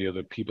 and all the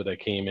other people that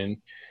came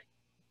in.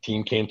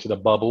 Team came to the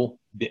bubble.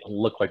 Didn't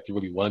look like they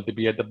really wanted to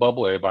be at the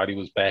bubble. Everybody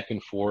was back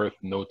and forth,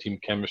 no team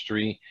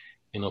chemistry.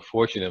 And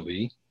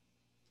unfortunately,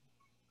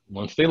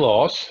 once they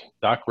lost,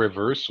 Doc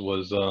Rivers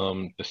was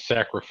the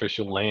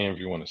sacrificial lamb, if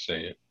you want to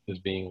say it, is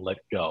being let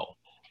go.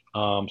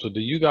 So do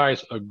you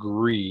guys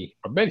agree,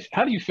 or maybe,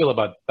 how do you feel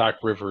about Doc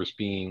Rivers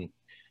being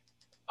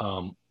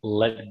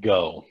let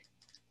go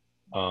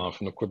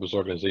from the Clippers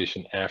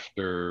organization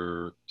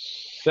after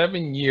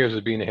 7 years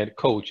of being the head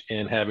coach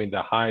and having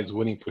the highest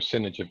winning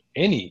percentage of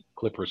any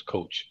Clippers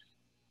coach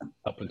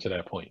up until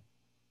that point?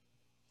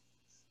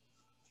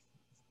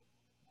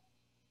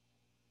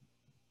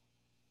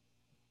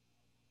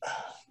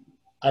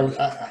 I'm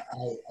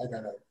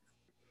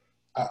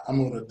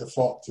gonna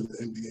default to the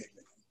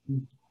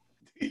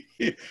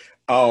NBA.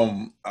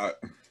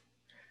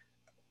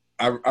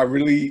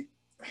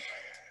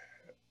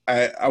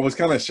 I was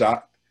kind of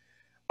shocked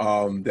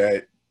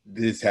that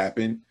this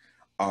happened.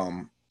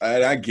 And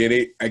I get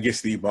it. I get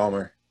Steve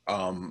Ballmer.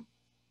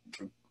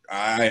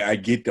 I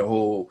get the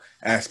whole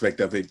aspect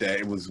of it that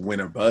it was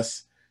win or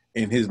bust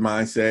in his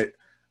mindset.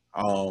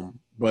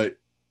 But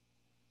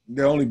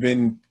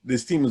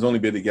this team has only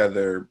been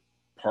together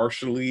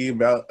partially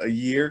about a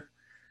year.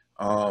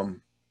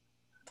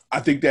 I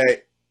think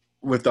that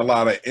with a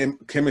lot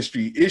of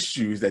chemistry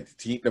issues that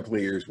the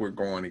players were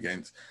going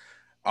against,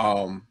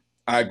 I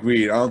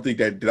agree. I don't think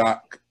that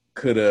Doc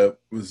could have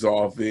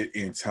resolved it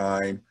in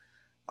time.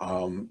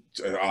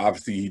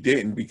 Obviously he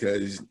didn't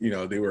because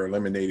they were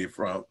eliminated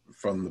from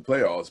the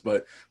playoffs.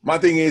 But my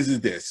thing is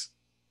this: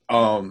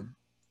 I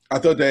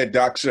thought that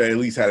Doc should at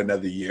least had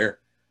another year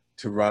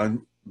to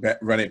run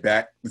it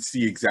back to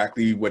see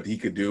exactly what he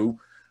could do,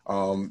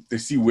 to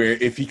see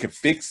if he could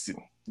fix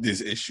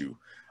this issue.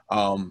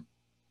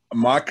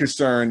 My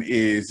concern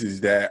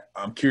is that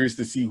I'm curious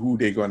to see who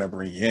they're going to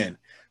bring in,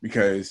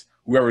 because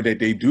whoever that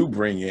they do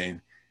bring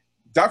in,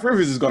 Doc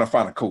Rivers is going to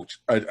find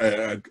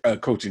a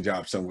coaching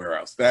job somewhere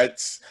else.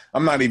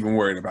 I'm not even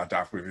worried about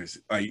Doc Rivers.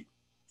 Like,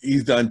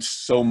 he's done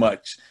so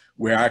much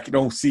where I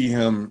don't see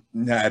him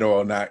at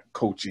all not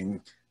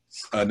coaching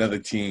another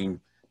team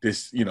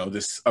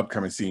this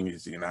upcoming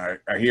season. I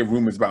hear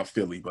rumors about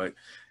Philly, but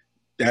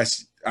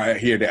I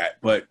hear that.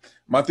 But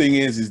my thing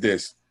is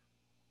this: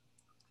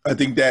 I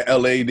think that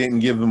LA didn't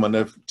give him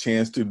enough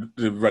chance to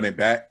run it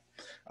back.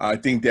 I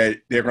think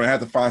that they're going to have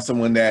to find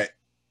someone that,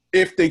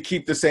 if they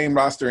keep the same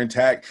roster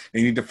intact,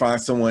 they need to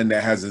find someone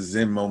that has a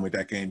Zen moment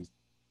that can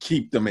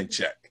keep them in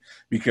check.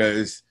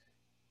 Because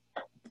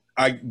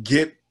I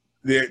get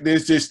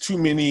there's just too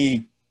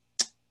many.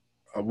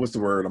 What's the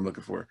word I'm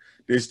looking for?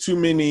 There's too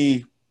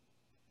many.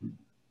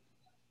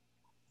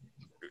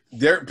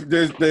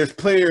 There's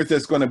players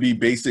that's going to be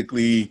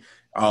basically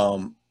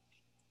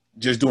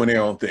just doing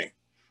their own thing,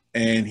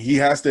 and he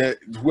has to.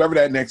 Whoever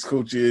that next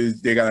coach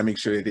is, they got to make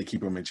sure that they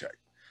keep him in check.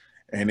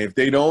 And if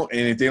they don't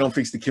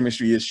fix the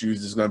chemistry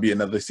issues, there's going to be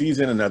another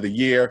season, another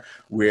year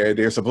where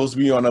they're supposed to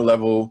be on a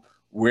level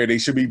where they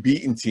should be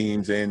beating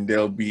teams, and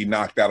they'll be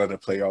knocked out of the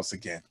playoffs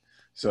again.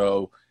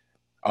 So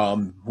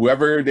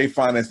whoever they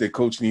find as their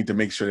coach need to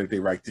make sure that they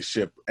right the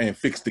ship and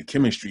fix the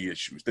chemistry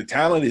issues. The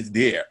talent is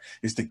there.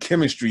 It's the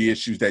chemistry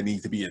issues that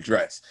need to be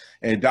addressed.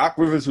 And Doc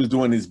Rivers was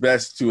doing his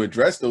best to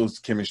address those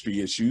chemistry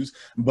issues,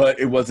 but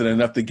it wasn't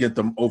enough to get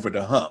them over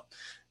the hump.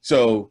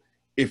 So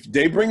if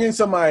they bring in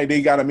somebody,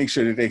 they got to make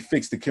sure that they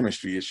fix the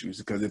chemistry issues,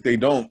 because if they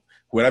don't,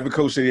 whatever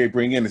coach that they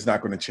bring in is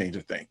not going to change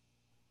a thing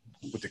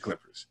with the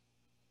Clippers.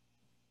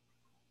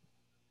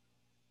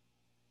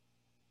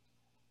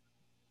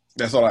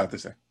 That's all I have to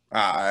say.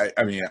 I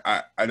mean,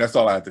 that's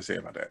all I have to say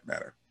about that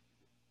matter.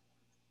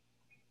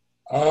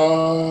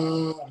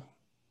 The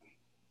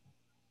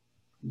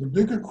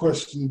bigger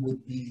question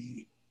would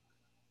be,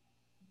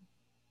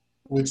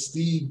 would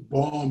Steve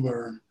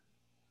Ballmer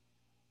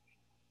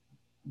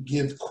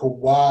give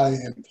Kawhi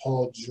and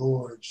Paul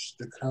George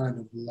the kind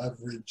of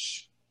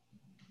leverage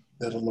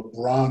that a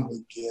LeBron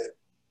would get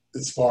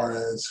as far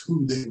as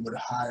who they would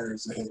hire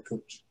as a head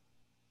coach?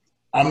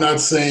 I'm not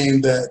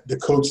saying that the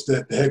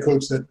head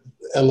coach that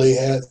LA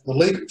has, the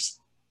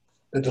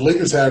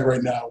Lakers have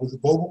right now,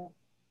 with Vogel,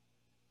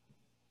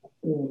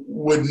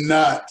 would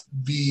not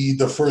be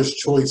the first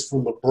choice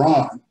for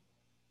LeBron.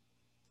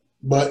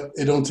 But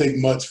it don't take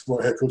much for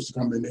a head coach to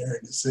come in there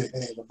and say,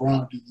 hey,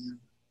 LeBron, do you?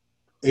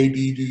 AD,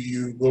 do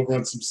you? We'll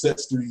run some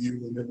sets through you,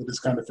 and then we'll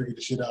just kind of figure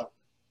the shit out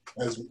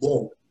as we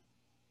go.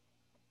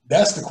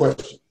 That's the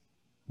question.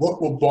 What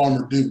will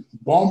Ballmer do?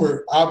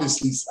 Ballmer,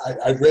 obviously,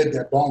 I read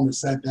that Ballmer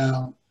sat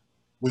down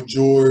with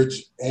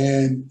George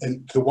and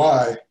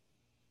Kawhi,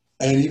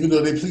 and even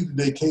though they pleaded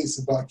their case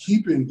about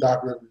keeping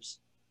Doc Rivers,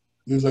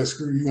 he was like,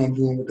 screw you, I'm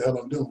doing what the hell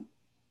I'm doing.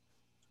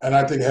 And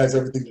I think it has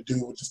everything to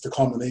do with just the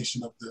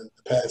culmination of the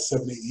past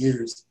 7-8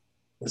 years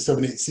or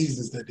 7-8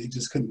 seasons that they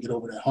just couldn't get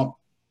over that hump.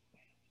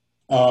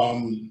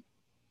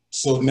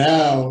 So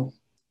now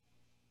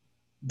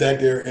that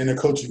they're in a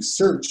coaching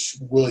search,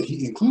 will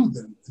he include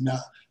them? Now,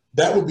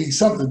 that would be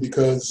something,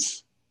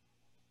 because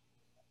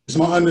it's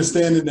my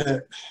understanding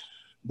that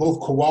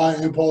both Kawhi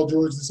and Paul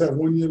George just have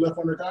 1 year left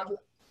on their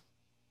contract.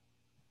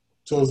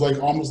 So it's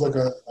like almost like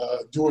a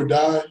do or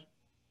die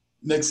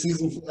next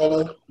season for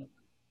LA.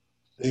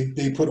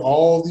 They put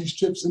all these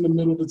chips in the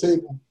middle of the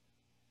table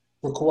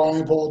for Kawhi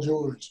and Paul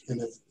George.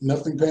 And if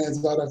nothing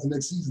pans out after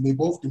next season, they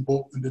both can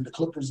both, and then the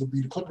Clippers will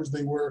be the Clippers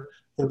they were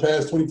for the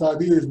past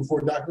 25 years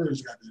before Doc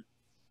Rivers got there.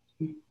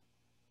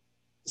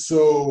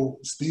 So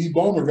Steve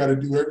Ballmer got to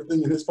do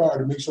everything in his power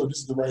to make sure this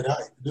is the right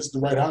height. This is the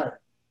right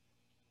hire.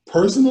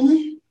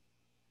 Personally,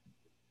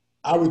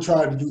 I would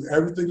try to do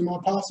everything in my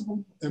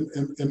possible. This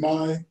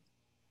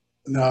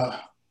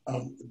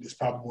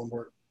probably won't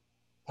work.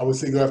 I would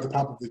say go after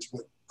Popovich,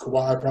 but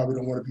Kawhi probably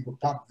don't want to be with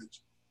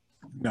Popovich.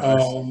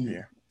 No,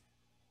 yeah.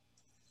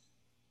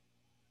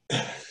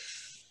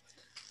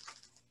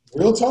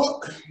 Real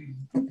talk?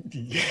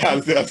 Yeah.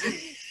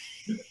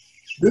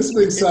 This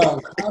may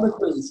sound kind of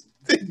crazy.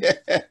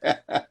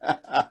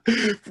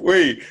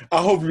 Wait,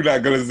 I hope you're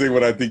not going to say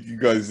what I think you're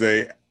going to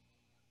say.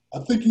 I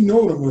think you know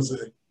what I'm going to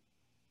say.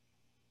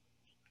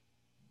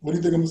 What do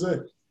you think I'm going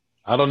to say?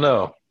 I don't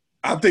know.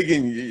 I'm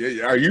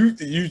thinking, are you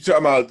talking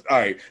about, all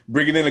right,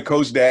 bringing in a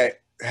coach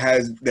that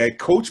has that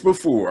coached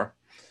before,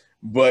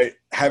 but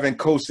haven't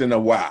coached in a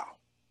while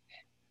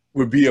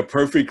would be a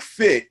perfect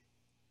fit.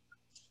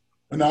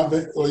 Now,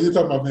 you're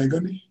talking about Van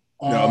Gundy?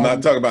 No, I'm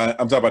not talking about.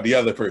 I'm talking about the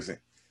other person,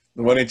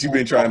 the one that you've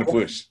been trying to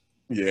push.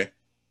 Yeah.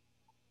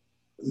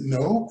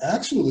 No,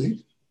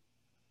 actually,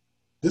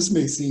 this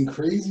may seem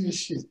crazy as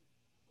shit.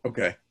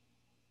 Okay.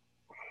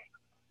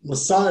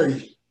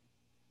 Masai,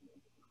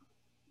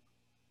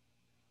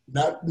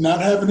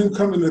 not having him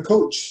come in to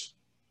coach,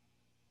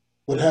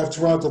 would have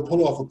Toronto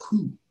pull off a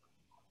coup,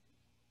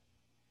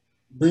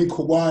 bring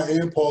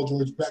Kawhi and Paul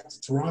George back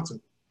to Toronto.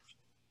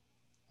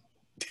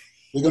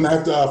 They're gonna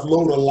have to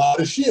offload a lot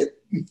of shit.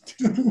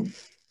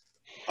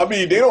 I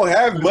mean, they don't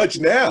have much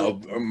now.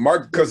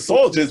 Marc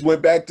Gasol just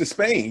went back to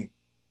Spain.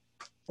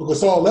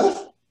 Gasol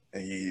left.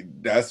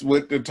 That's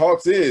what the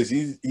talks is.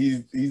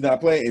 He's not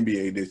playing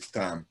NBA this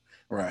time.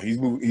 Right.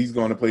 He's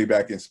going to play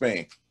back in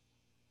Spain.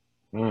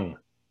 Well,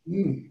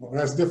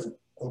 that's different.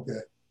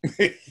 Okay.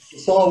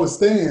 Gasol was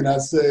staying. I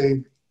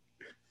say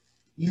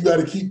you got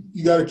to keep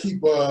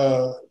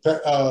Siakam.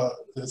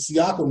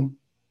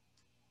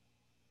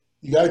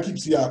 You got to keep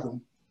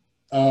Siakam.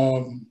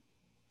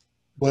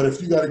 But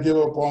if you got to give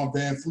up on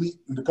Van Fleet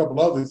and a couple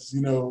others,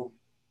 you know,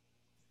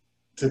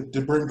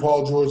 to bring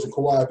Paul George and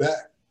Kawhi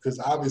back, because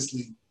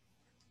obviously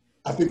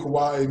I think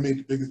Kawhi made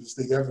the biggest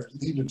mistake ever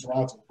leaving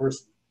Toronto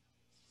personally.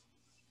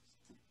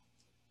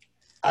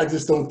 I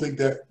just don't think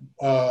that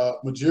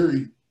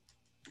Majiri,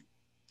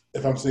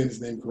 if I'm saying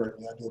his name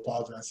correctly, I do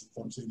apologize if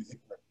I'm saying it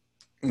incorrectly.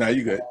 No,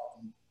 you good.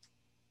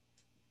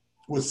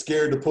 Was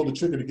scared to pull the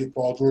trigger to get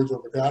Paul George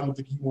over there. I don't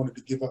think he wanted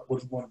to give up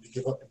what he wanted to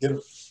give up to get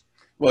him.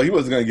 Well, he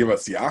wasn't going to give up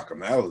Siakam.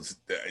 That was,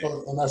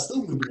 and I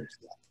still wouldn't give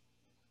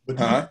up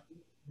Siakam.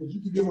 But you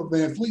could give up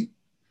Van Fleet.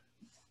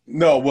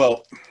 No,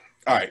 well,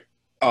 all right.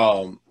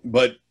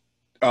 But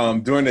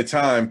during the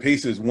time,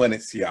 Pacers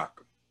wanted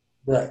Siakam.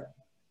 Right.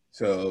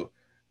 So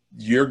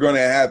you're going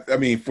to have, I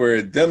mean,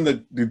 for them to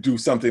do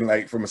something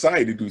like, for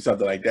Masai to do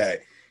something like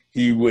that,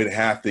 he would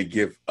have to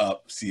give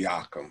up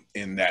Siakam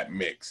in that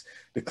mix.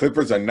 The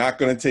Clippers are not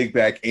going to take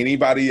back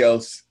anybody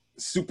else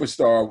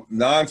superstar,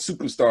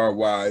 non-superstar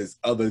wise,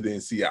 other than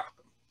Siakam.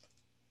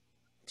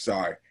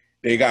 Sorry.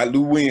 They got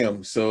Lou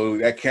Williams, so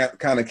that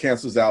kind of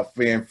cancels out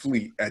Van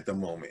Fleet at the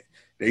moment.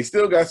 They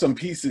still got some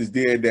pieces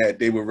there that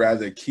they would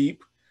rather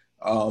keep.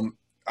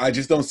 I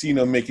just don't see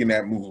them making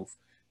that move.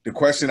 The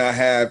question I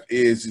have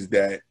is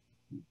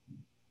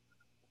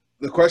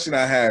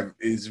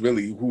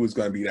really who is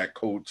going to be that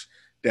coach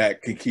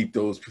that can keep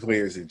those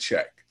players in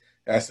check.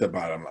 That's the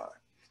bottom line.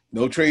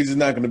 No trades is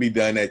not going to be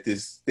done at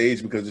this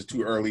stage because it's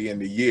too early in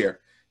the year.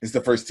 It's the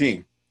first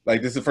team.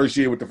 Like, this is the first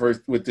year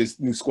with this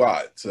new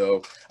squad.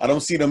 So I don't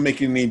see them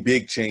making any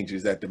big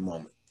changes at the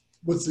moment.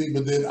 But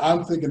then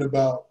I'm thinking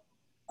about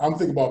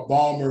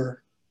Ballmer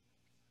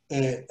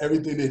and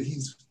everything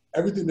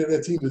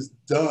that team has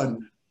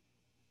done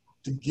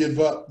to give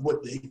up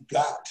what they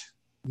got,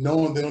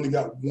 knowing they only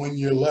got 1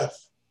 year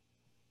left.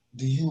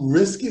 Do you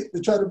risk it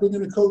to try to bring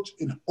in a coach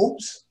in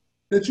hopes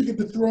that you get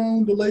to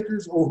throw the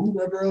Lakers or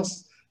whoever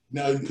else?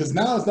 Now, because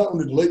now it's not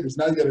only the Lakers.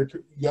 Now you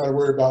got to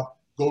worry about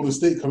Golden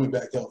State coming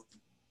back healthy,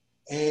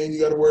 and you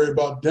got to worry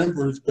about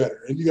Denver's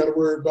better, and you got to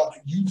worry about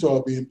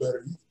Utah being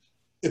better.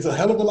 It's a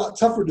hell of a lot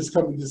tougher this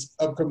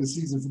upcoming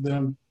season for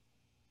them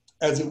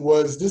as it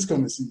was this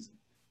coming season.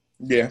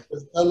 Yeah.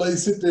 LA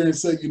sit there and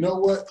say, you know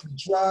what, we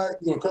tried,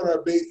 we're gonna cut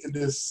our bait and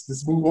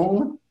this move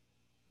on,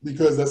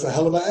 because that's a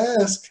hell of an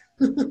ask.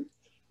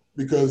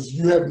 Because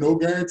you have no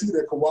guarantee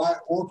that Kawhi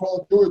or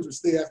Paul George will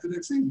stay after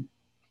next season.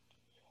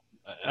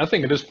 I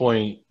think at this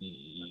point,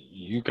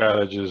 you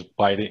gotta just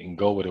bite it and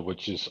go with it.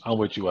 Which is, I'm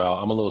with you, Al.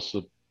 I was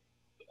a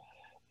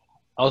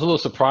little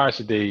surprised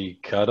that they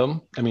cut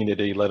him. I mean, that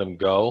they let him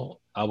go.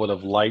 I would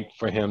have liked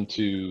for him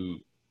to.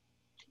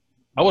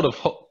 It would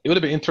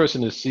have been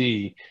interesting to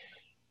see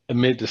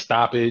amid the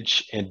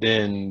stoppage and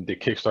then the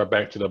kickstart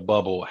back to the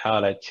bubble,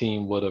 how that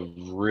team would have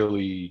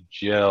really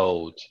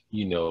gelled,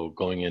 you know,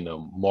 going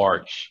into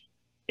March,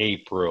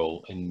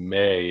 April, and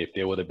May, if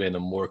there would have been a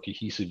more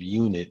cohesive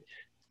unit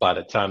by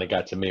the time they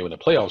got to May when the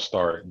playoffs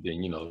start,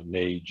 then, you know,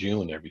 May,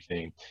 June,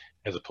 everything,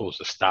 as opposed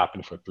to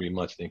stopping for 3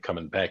 months and then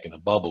coming back in a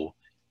bubble.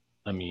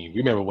 I mean,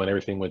 remember when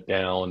everything went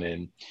down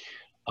and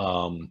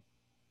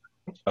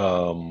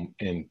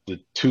the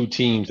two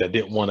teams that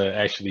didn't want to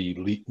actually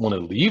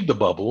leave the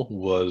bubble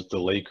was the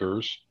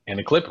Lakers and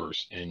the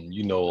Clippers, and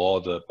you know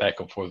all the back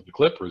and forth of the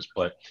Clippers.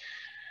 But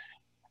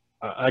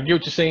I get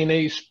what you're saying,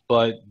 Ace.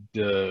 But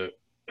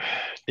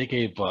they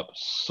gave up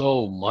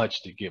so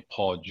much to get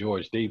Paul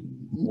George. They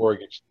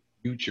mortgaged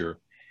the future.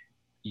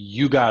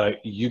 You gotta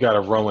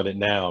run with it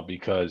now,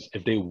 because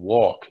if they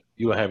walk,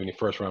 you don't have any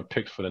first round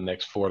picks for the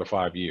next 4 to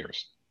 5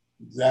 years.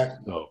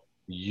 Exactly. So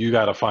you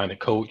got to find a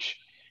coach.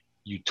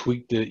 You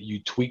tweak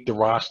the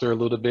roster a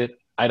little bit.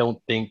 I don't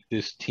think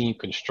this team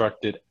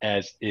constructed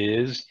as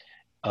is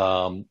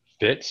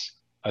fits.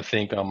 I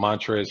think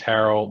Montrezl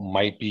Harrell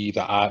might be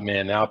the odd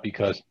man out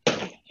because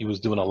he was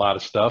doing a lot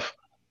of stuff.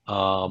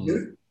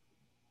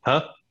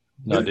 Huh?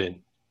 No, I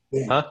didn't.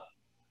 Damn. Huh?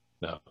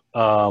 No.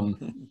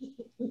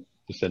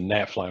 Just a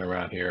gnat flying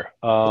around here.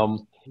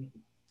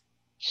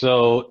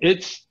 So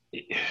it's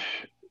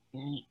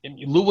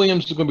Lou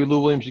Williams is going to be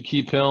Lou Williams. You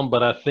keep him,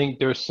 but I think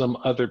there's some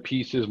other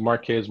pieces.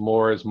 Marquez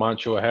Morris,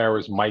 Montrezl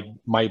Harris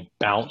might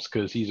bounce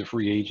because he's a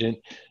free agent.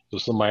 So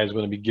somebody's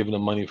going to be giving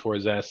him money for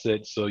his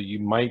assets. So you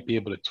might be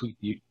able to tweak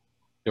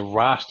the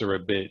roster a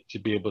bit to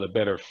be able to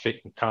better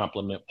fit and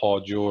complement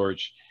Paul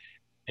George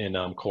and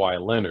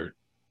Kawhi Leonard.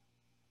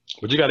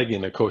 But you got to get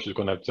in the coach is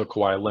going to have to tell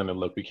Kawhi Leonard,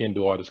 look, we can't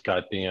do all this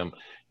goddamn,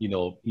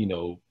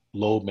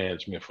 load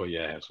management for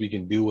your ass. We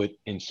can do it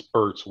in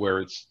spurts where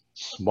it's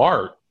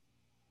smart,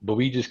 but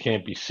we just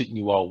can't be sitting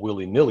you all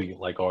willy-nilly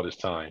like all this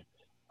time.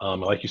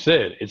 Like you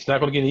said, it's not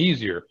going to get any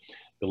easier.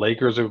 The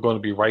Lakers are going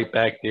to be right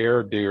back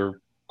there. They're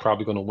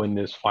probably going to win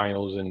this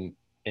finals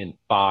in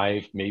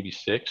 5, maybe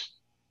 6.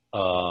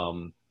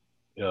 Golden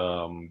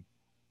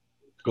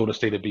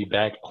State will be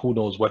back. Who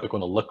knows what they're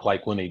going to look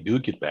like when they do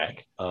get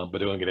back, but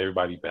they're going to get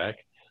everybody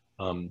back.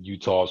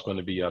 Utah is going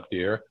to be up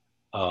there.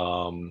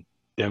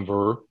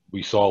 Denver,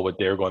 we saw what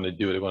they're going to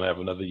do. They're going to have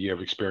another year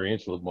of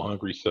experience, a little more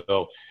hungry.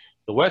 So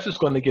the West is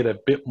going to get a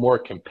bit more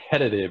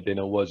competitive than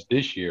it was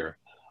this year.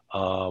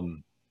 I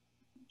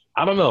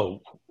don't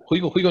know. Who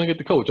you going to get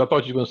the coach? I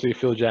thought you were going to say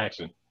Phil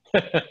Jackson,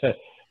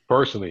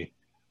 personally.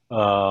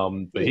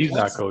 But he's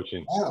not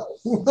coaching. Wow.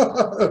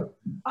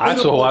 I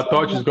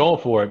thought you was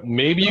going for it.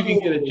 Maybe you can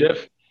get a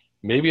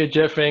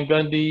Jeff Van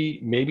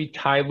Gundy. Maybe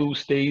Ty Lue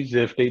stays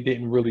if they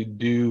didn't really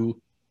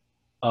do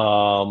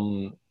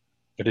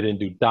if they didn't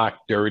do Doc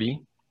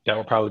dirty. That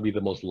would probably be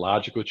the most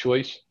logical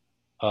choice.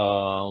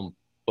 But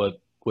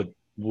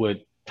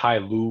would Ty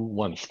Lue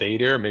want to stay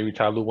there? Maybe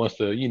Ty Lue wants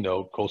to,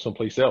 go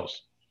someplace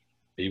else.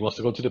 Maybe he wants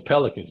to go to the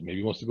Pelicans. Maybe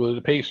he wants to go to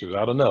the Pacers.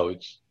 I don't know.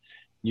 It's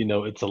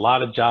it's a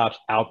lot of jobs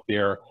out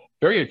there,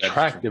 very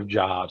attractive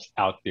jobs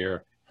out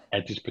there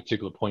at this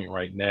particular point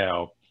right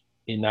now.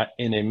 And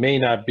it may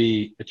not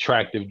be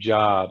attractive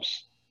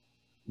jobs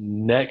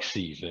next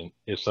season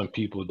if some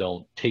people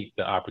don't take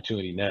the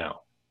opportunity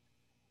now.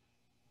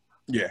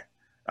 Yeah,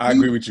 I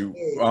agree with you.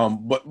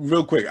 But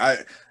real quick,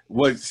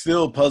 what's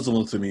still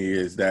puzzling to me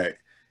is that,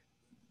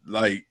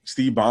 like,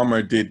 Steve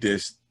Ballmer did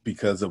this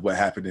because of what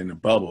happened in the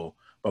bubble.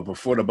 But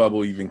before the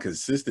bubble even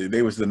consisted,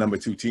 they was the number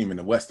 2 team in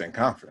the Western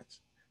Conference.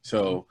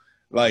 So,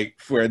 like,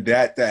 for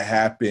that to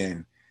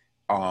happen,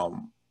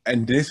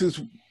 and this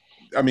is,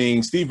 I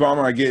mean, Steve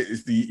Ballmer, I get,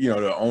 is the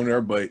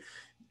owner, but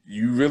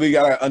you really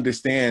gotta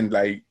understand,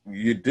 like,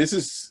 you're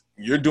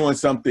doing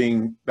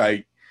something.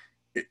 Like,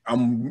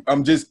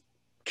 I'm just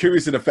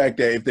curious of the fact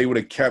that if they would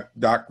have kept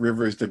Doc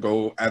Rivers to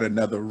go at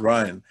another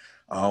run,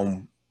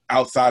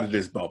 outside of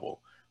this bubble,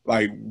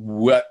 like,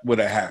 what would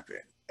have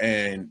happened?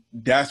 And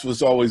that's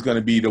what's always going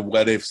to be the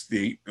what if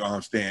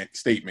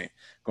statement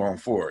going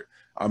forward.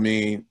 I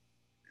mean,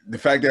 the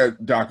fact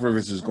that Doc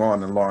Rivers is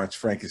gone and Lawrence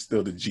Frank is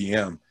still the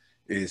GM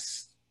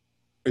is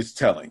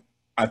telling.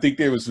 I think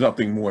there was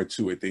something more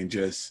to it than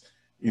just,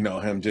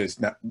 him just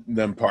not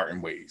them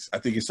parting ways. I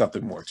think it's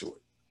something more to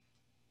it.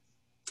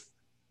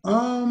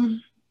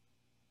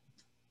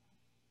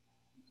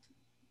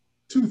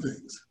 Two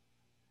things.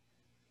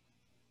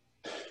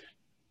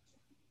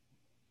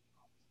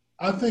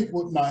 I think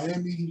what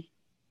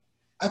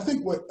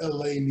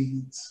LA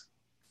needs,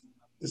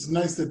 it's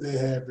nice that they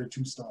have their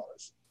 2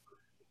 stars.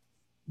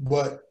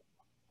 But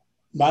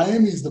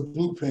Miami is the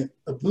blueprint,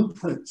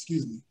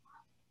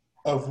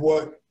 of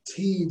what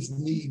teams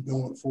need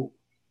going forward,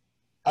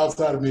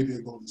 outside of maybe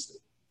a Golden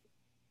State.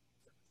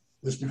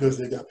 Just because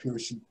they got pure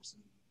shooters.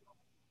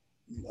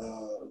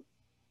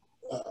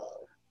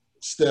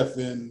 Steph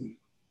and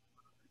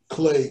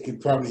Clay can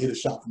probably hit a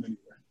shot from anywhere.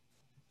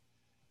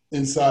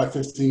 Inside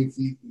 15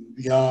 feet and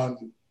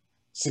beyond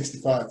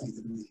 65 feet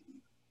of me.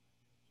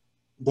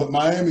 But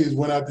Miami has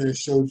went out there and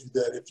showed you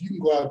that if you can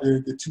go out there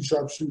and get 2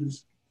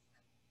 sharpshooters,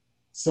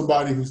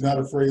 somebody who's not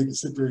afraid to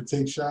sit there and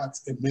take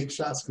shots and make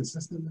shots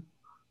consistently,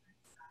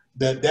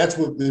 that's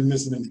what they're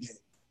missing in the game.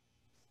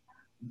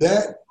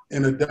 That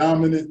and a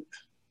dominant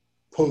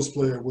post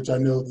player, which I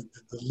know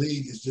that the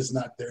league is just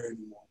not there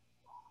anymore.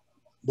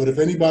 But if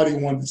anybody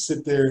wanted to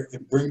sit there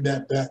and bring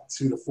that back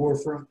to the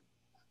forefront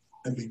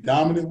and be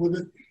dominant with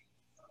it.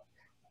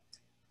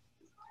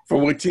 For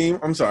what team?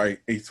 I'm sorry.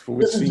 For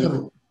which team?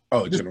 General.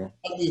 Oh, general.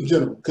 In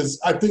general. Because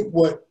I think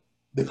what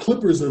the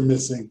Clippers are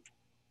missing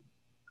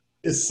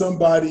is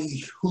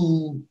somebody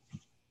who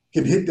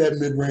can hit that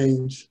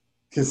mid-range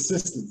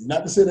consistently.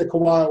 Not to say that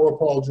Kawhi or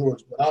Paul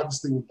George, but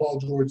obviously when Paul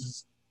George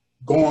is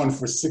gone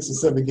for 6 or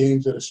 7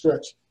 games at a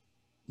stretch,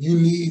 you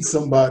need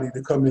somebody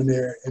to come in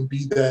there and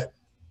be that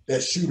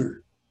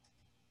shooter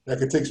that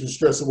can take some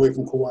stress away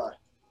from Kawhi.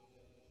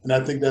 And I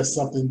think that's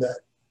something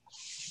that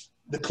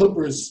the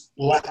Clippers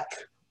lack,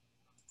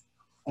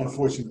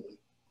 unfortunately.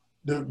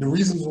 The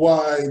reasons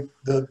why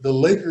the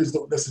Lakers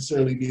don't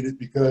necessarily need it,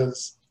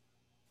 because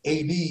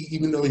AD,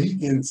 even though he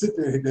can sit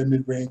there and hit that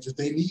mid-range, if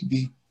they need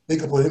be, they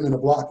can put him in the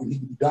block and he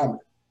can be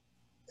dominant.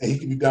 And he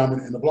can be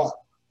dominant in the block.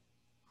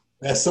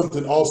 That's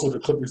something also the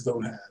Clippers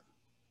don't have.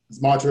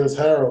 Because Montrezl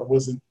Harrell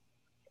wasn't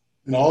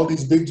And all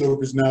these big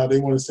jokers now, they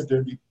want to sit there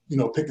and be,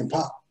 pick and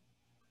pop.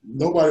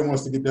 Nobody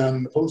wants to get down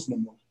in the post no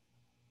more.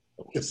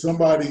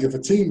 If a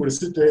team were to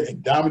sit there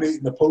and dominate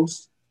in the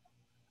post,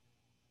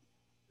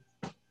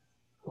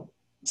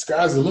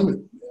 sky's the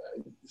limit.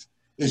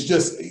 It's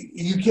just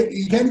you can't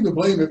even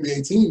blame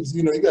NBA teams.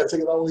 You got to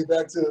take it all the way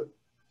back to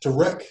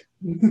rec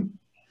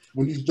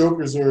when these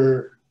jokers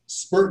are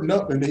spurting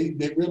up and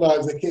they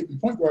realize they can't be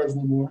point guards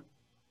no more,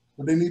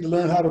 but they need to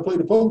learn how to play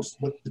the post.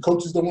 But the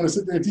coaches don't want to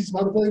sit there and teach them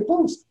how to play the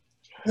post.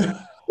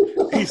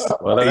 He's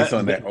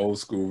on that old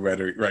school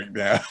rhetoric right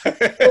now.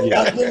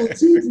 Yeah. I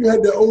guarantee if you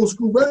had that old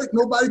school rhetoric,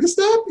 nobody can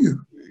stop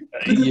you.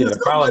 Yeah, the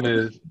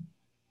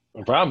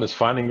problem is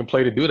finding a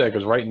play to do that,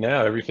 because right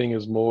now everything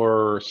is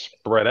more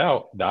spread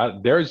out.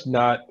 There's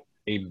not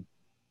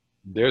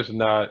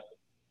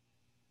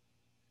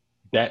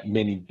that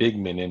many big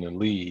men in the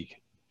league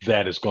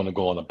that is going to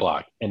go on the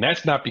block, and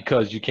that's not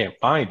because you can't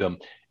find them.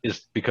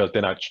 It's because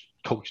they're not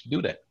coached to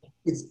do that.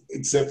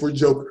 Except for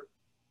Joker.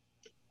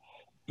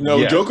 No,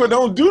 yes. Joker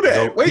don't do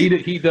that. No,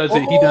 wait, he does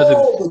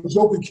it. But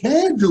Joker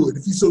can do it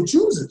if he so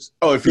chooses.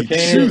 Oh, if he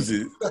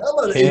chooses.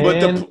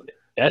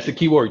 That's the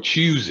key word,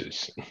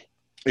 chooses.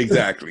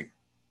 Exactly.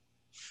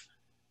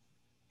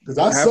 Because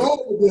I saw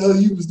what the hell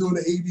he was doing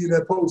to AD in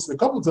that post a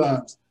couple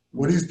times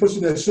when he was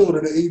pushing that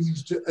shoulder to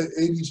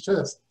AD's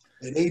chest.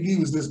 And AD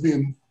was just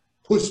being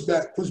pushed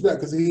back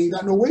because he ain't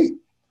got no weight.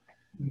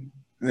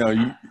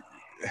 No,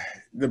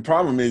 the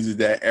problem is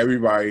that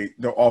everybody,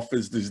 the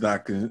offense it's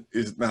not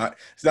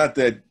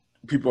that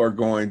people are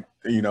going,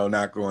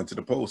 not going to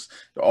the post.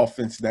 The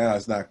offense now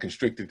is not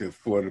constricted to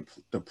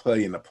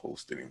play in the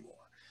post anymore.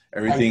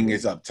 Everything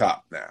is up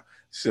top now.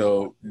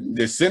 So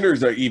the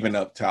centers are even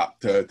up top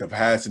to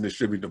pass and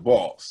distribute the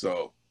ball.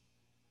 So,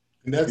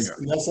 and that's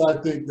why I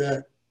think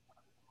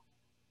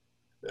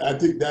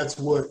that's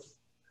what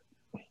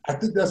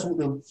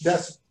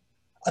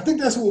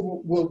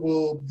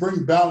will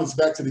bring balance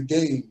back to the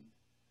game.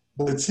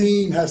 But the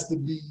team has to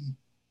be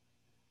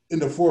in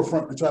the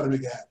forefront to try to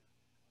make it happen.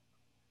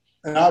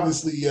 And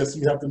obviously, yes,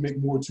 you have to make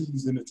more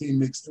twos than the team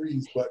makes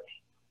threes, but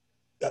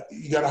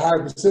you got a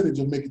higher percentage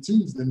of making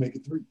twos than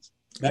making threes.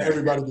 Not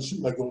everybody can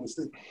shoot like Golden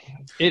State.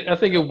 I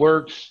think it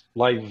works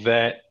like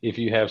that if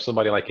you have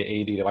somebody like an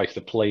AD that likes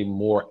to play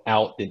more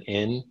out than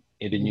in,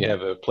 and then you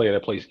have a player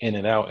that plays in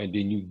and out, and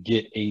then you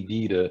get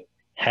AD to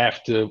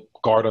have to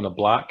guard on the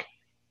block,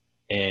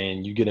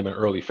 and you get him in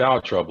early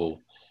foul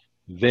trouble,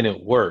 then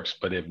it works.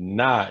 But if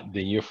not,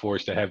 then you're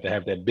forced to have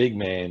that big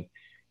man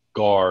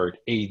guard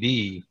AD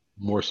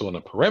more so on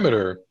the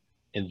perimeter,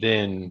 and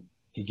then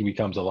he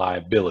becomes a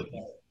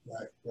liability.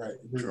 Right.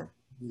 True.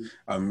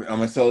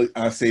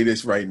 I'll say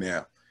this right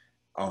now.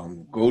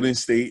 Golden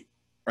State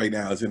right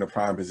now is in a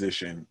prime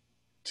position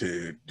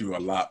to do a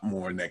lot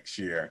more next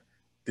year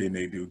than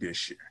they do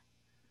this year.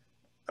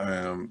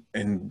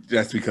 And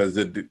that's because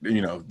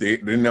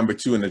they're number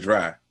 2 in the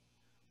draft.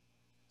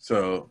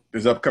 So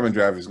this upcoming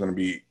draft is going to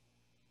be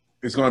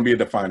a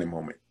defining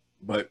moment.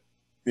 But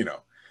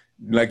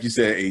like you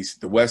said, Ace,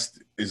 the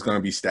West is going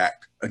to be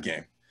stacked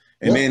again.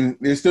 And then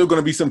there's still going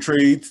to be some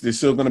trades. There's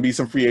still going to be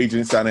some free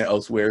agents signing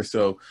elsewhere.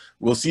 So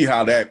we'll see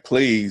how that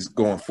plays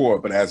going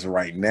forward. But as of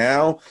right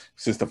now,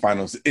 since the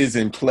finals is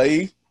in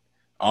play,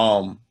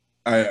 I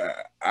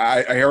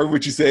heard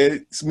what you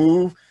said,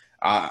 Smooth.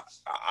 I'm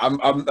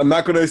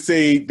not going to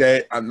say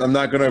that I'm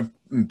not going to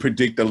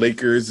predict the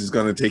Lakers is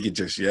going to take it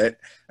just yet.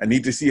 I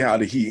need to see how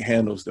the Heat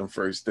handles them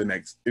first in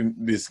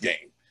this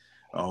game.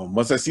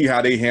 Once I see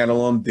how they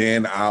handle them,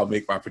 then I'll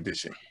make my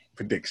predictions.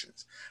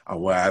 I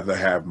will either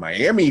have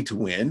Miami to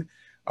win,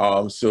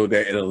 so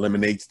that it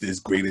eliminates this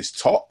greatest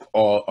talk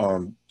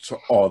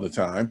all the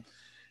time.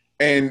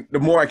 And the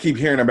more I keep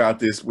hearing about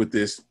this,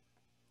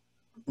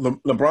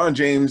 LeBron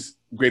James'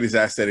 greatest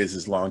asset is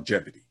his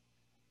longevity.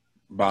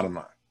 Bottom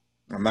line.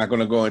 I'm not going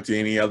to go into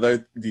any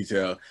other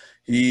detail.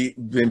 He's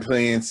been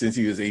playing since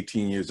he was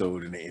 18 years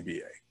old in the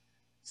NBA.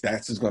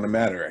 Stats is going to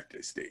matter at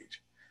this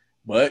stage.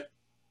 But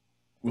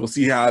we'll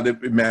see how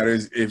it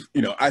matters if,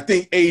 I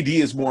think AD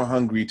is more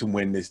hungry to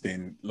win this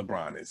than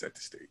LeBron is at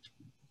the stage.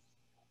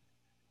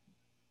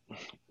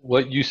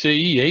 What you say,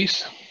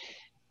 Ace?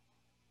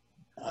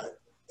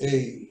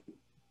 I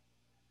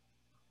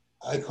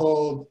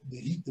called the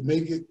Heat to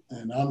make it,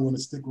 and I'm going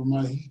to stick with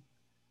my Heat.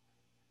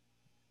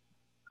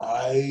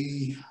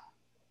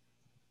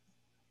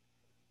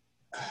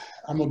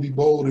 I'm going to be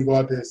bold and go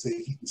out there and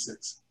say Heat in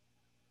 6.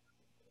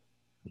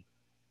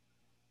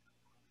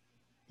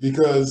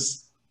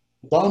 Because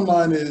the bottom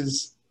line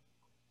is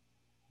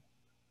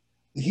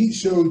the Heat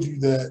showed you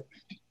that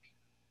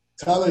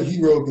Tyler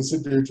Hero can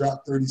sit there and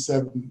drop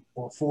 37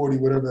 or 40,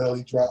 whatever the hell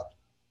he dropped.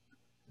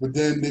 But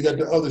then they got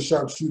the other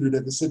sharpshooter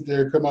that can sit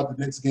there, come out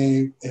the next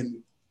game,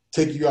 and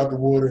take you out the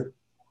water.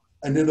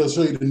 And then they'll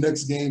show you the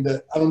next game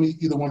that I don't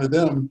need either one of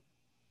them,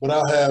 but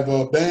I'll have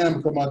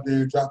Bam come out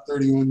there and drop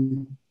 30 on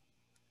you.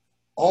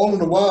 All in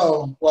the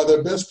while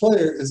their best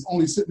player is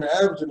only sitting there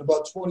averaging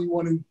about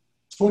 21,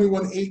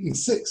 8, and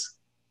 6.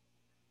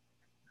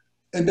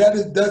 And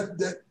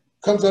that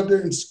comes out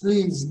there and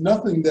screams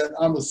nothing that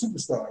I'm a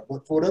superstar.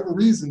 But for whatever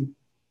reason,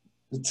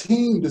 the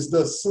team just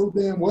does so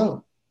damn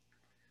well.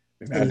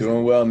 They're not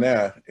doing well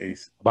now,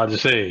 Ace. About to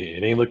say,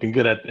 it ain't looking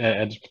good at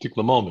this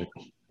particular moment.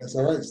 That's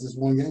all right. It's just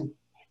one game.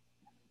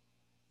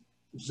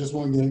 It's just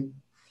one game.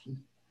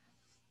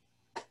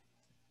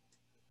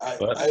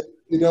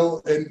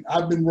 And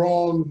I've been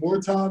wrong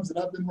more times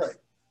than I've been right.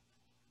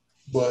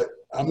 But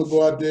I'm going to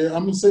go out there.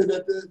 I'm going to say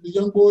that the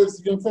young boys,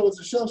 the young fellas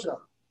are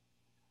shell-shocked.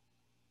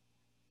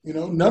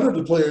 None of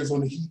the players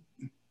on the Heat,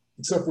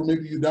 except for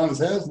maybe Udonis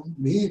Haslem,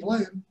 and he ain't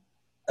playing,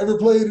 ever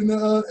played in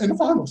the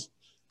finals.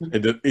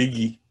 And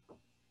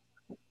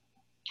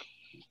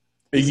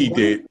Iggy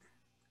did.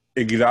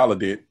 Iguodala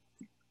did.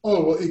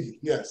 Oh, well, Iggy,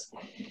 yes.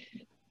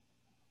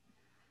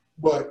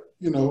 But,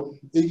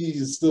 Iggy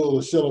is still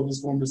a shell of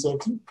his former self,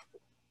 too.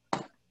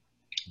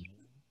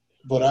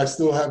 But I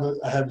still have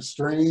a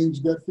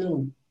strange gut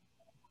feeling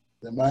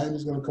that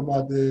Miami's going to come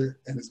out there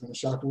and it's going to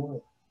shock the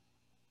world.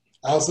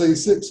 I'll say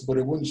 6, but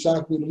it wouldn't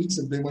shock me the least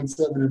if they went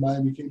 7 and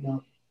Miami came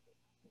out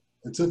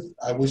and took it.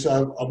 I wish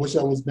I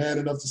was man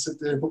enough to sit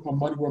there and put my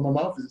money where my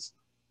mouth is.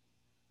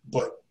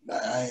 But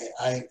I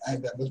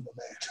ain't that much of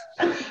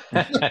a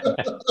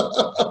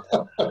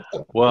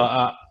man.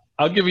 Well,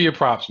 I'll give you your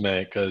props,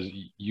 man, because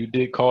you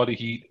did call the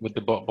Heat with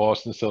the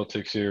Boston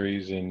Celtics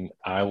series, and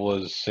I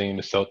was saying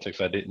the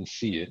Celtics. I didn't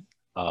see it.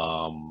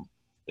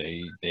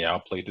 They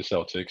outplayed the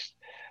Celtics.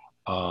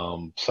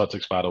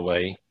 Celtics, by the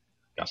way,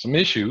 got some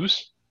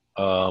issues.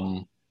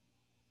 Got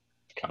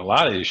a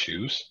lot of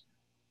issues.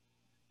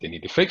 They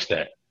need to fix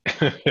that.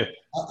 I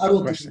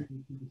don't think they need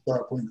a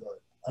superstar point guard.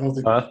 I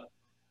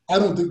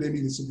don't think they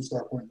need a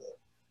superstar point guard.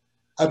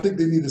 I think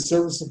they need a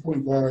serviceable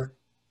point guard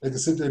that can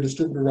sit there and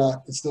distribute the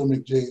rock and still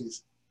make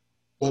J's,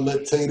 but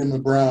let Tatum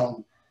and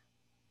Brown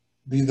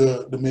be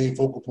the main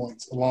focal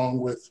points, along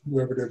with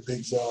whoever their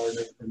bigs are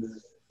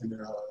in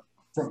their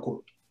front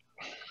court.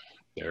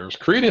 There's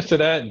credence to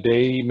that.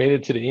 They made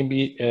it to the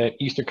NBA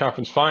Eastern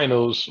Conference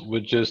Finals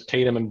with just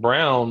Tatum and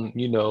Brown,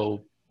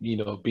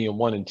 being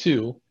 1 and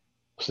 2,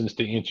 since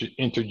they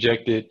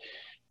interjected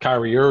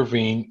Kyrie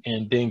Irving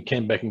and then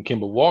came back and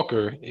Kemba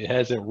Walker. It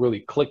hasn't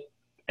really clicked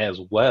as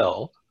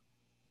well.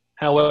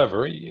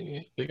 However,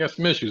 they got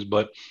some issues,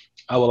 but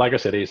like I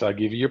said, Ace, I'll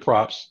give you your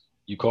props.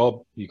 You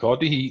called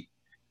the Heat.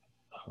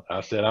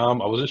 I said I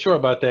wasn't sure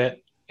about that,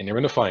 and they're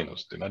in the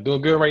finals. They're not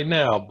doing good right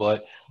now,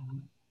 but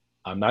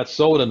I'm not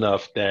sold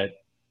enough that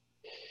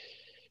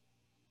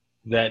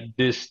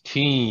this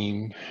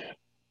team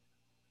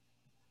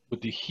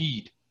with the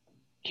Heat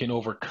can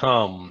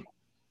overcome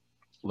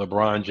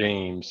LeBron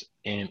James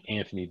and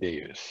Anthony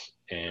Davis.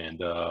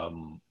 And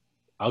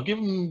I'll give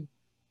them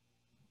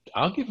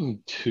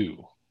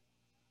 2.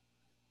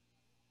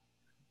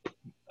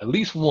 At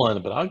least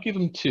 1, but I'll give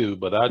them 2.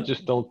 But I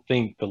just don't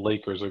think the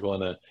Lakers are going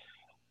to.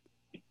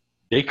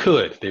 They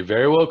could. They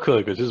very well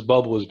could, because this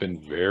bubble has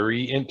been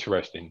very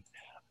interesting.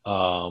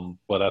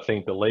 But I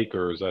think the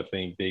Lakers,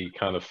 they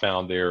kind of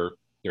found their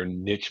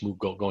niche move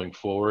going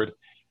forward.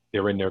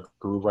 They're in their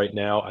groove right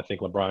now. I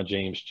think LeBron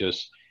James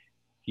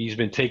he's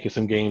been taking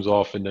some games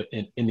off in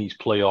these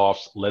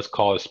playoffs. Let's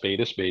call a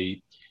spade a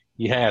spade.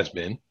 He has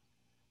been,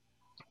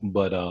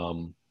 but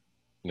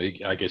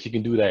I guess he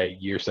can do that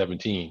year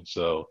 17.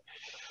 So,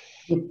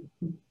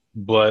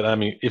 but I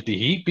mean, if the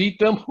Heat beat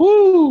them,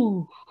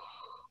 whoo,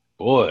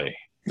 boy,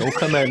 don't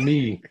come at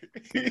me.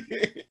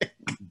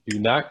 Do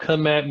not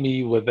come at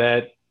me with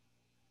that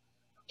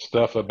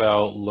stuff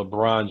about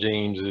LeBron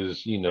James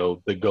is,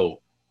 the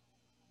GOAT.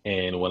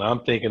 And when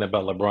I'm thinking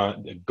about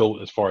LeBron, the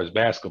GOAT as far as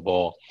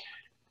basketball,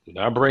 do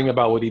not bring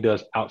about what he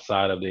does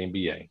outside of the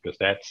NBA, because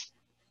that's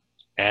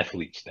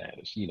athlete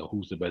status.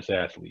 Who's the best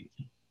athlete?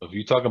 If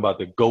you're talking about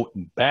the GOAT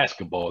in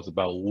basketball, it's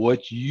about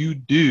what you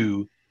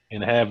do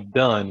and have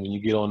done when you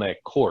get on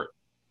that court.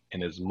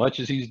 And as much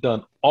as he's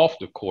done off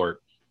the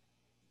court,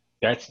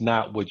 that's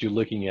not what you're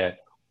looking at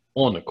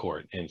on the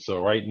court. And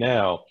so right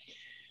now,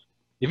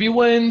 if he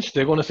wins,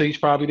 they're going to say he's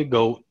probably the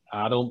GOAT.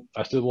 I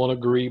still won't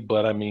agree,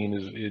 but I mean,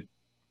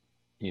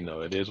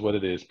 it is what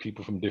it is.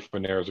 People from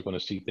different eras are going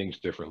to see things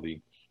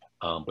differently.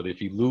 But if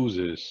he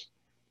loses,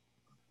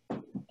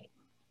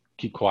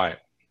 keep quiet.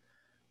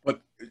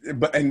 But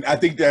I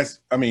think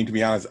to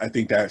be honest, I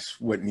think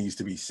that's what needs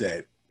to be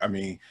said. I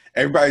mean,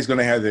 everybody's going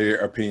to have their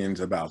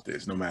opinions about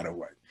this, no matter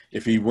what.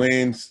 If he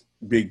wins,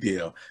 big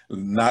deal.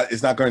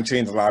 It's not going to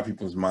change a lot of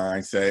people's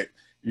mindset.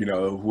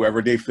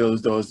 Whoever they feel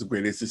as though is the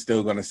greatest is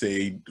still going to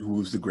say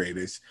who's the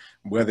greatest.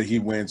 Whether he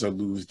wins or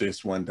loses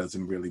this one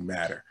doesn't really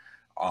matter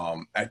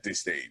at this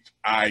stage.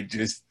 I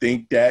just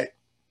think that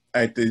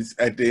at the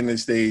end of the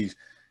stage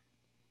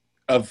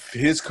of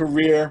his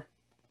career,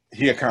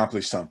 he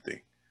accomplished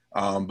something.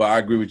 But I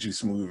agree with you,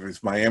 Smooth.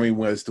 If Miami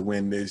was to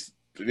win this,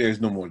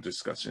 there's no more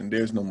discussion.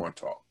 There's no more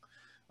talk.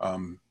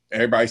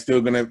 Everybody's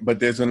still but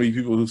there's gonna be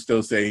people who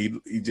still say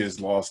he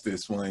just lost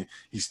this one.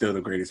 He's still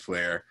the greatest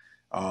player.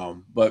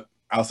 But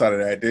outside of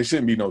that, there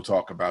shouldn't be no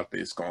talk about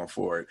this going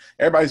forward.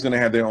 Everybody's gonna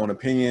have their own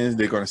opinions.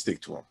 They're gonna stick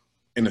to them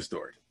in the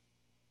story.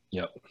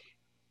 Yep.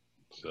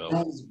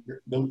 So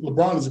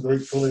LeBron is a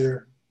great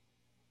player.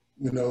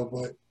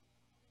 But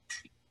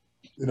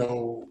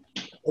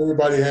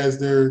everybody has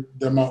their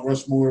Mount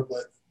Rushmore,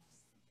 but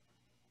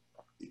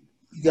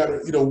you got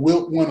to,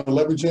 Wilt won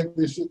 11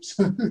 championships,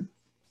 and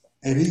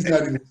he's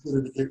not even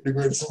considered the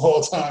greatest of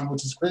all time,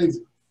 which is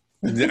crazy.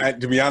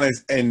 To be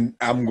honest, and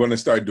I'm going to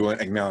start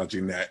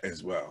acknowledging that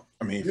as well.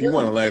 I mean, if you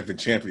won 11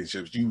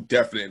 championships, you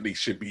definitely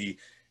should be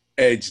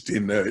edged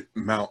in the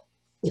Mount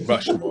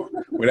Rushmore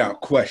without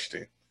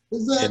question.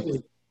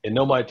 Exactly. And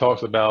nobody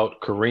talks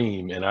about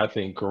Kareem, and I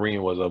think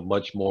Kareem was a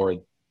much more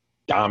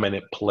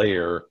dominant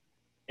player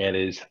at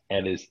his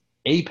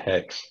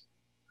apex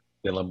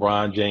than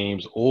LeBron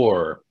James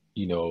or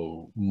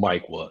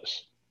Mike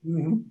was.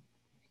 Mm-hmm.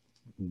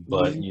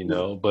 But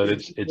but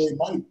it's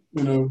Mike,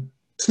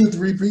 2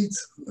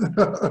 repeats.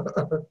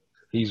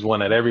 He's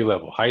won at every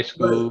level: high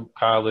school,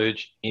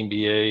 college,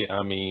 NBA.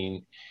 I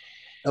mean,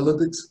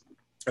 Olympics,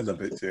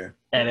 yeah.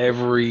 At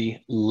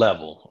every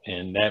level,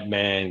 and that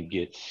man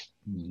gets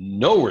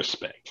no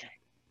respect.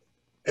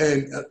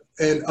 And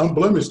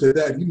unblemished at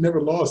that, he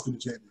never lost in the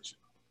championship.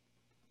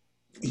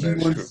 He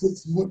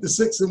went to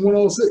 6 and won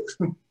all 6.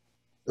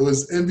 It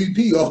was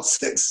MVP all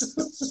 6.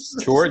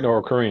 Jordan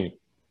or Kareem?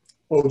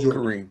 Oh,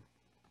 Jordan.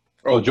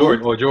 Kareem.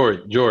 Jordan.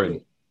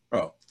 Jordan.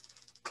 Oh.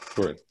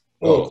 Jordan.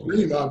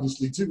 Kareem,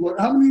 obviously, too.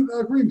 How many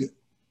Kareem get?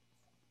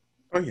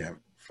 Oh, yeah.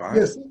 5.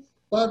 Yes,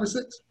 5 or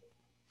 6?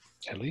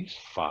 At least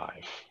 5.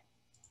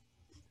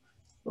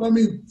 Well, I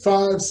mean,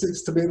 5,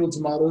 6, tomato.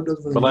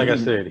 Doesn't really but like I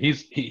said,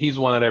 he's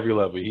won at every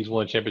level. He's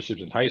won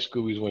championships in high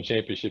school. He's won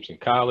championships in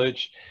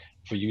college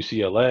for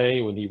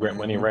UCLA when he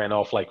ran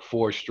off like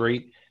 4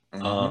 straight.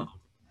 Mm-hmm.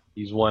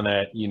 He's won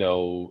at in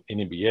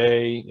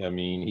NBA. I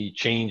mean, he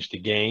changed the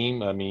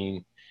game. I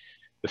mean,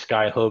 the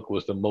sky hook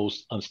was the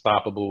most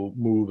unstoppable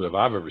move that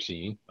I've ever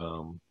seen.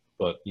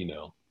 But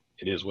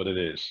it is what it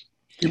is.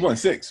 He won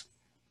 6.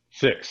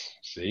 6.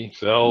 See,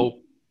 so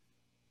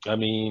I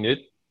mean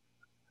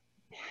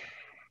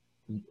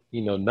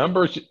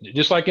numbers,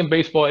 just like in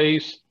baseball,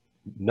 Ace,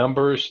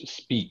 numbers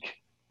speak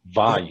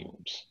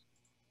volumes.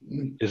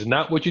 It's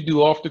not what you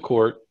do off the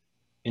court.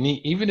 And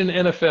even in the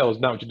NFL, it's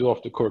not what you do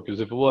off the court,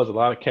 because if it was, a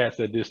lot of cats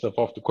that did stuff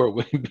off the court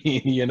wouldn't be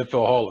in the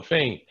NFL Hall of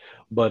Fame.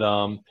 But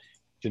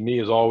to me,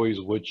 it's always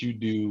what you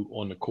do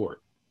on the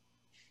court.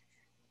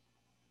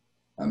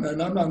 I'm not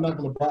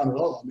knocking LeBron at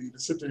all. I mean, to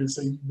sit there and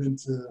say you've been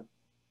to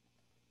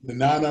the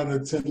 9 out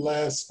of 10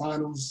 last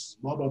finals,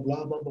 blah, blah,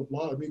 blah, blah, blah,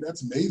 blah. I mean,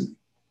 that's amazing.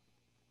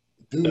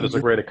 Dude, that is a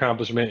great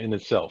accomplishment in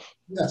itself.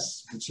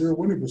 Yes, but your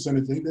winning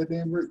percentage ain't that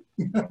damn great.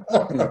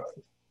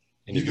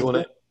 And you're doing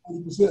it.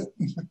 100%.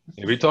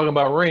 If you're talking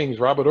about rings,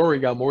 Robert Horry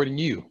got more than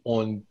you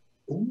on.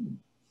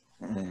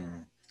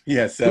 He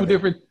has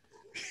 7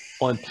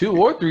 on 2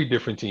 or 3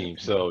 different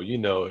teams. So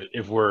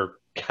if we're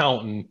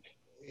counting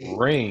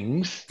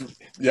rings.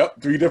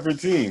 Yep, 3 different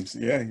teams.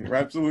 Yeah, you're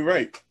absolutely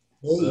right.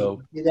 Hey,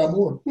 so, you got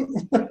more.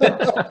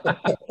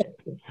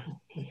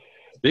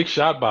 Big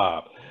shot,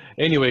 Bob.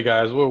 Anyway,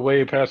 guys, we're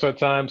way past our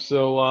time,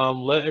 so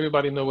let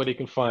everybody know where they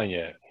can find you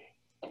at.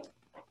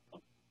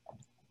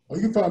 You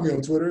can find me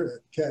on Twitter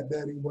at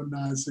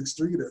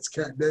CatDaddy1963. That's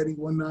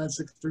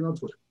CatDaddy1963 on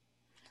Twitter.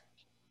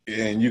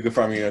 And you can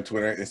find me on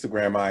Twitter,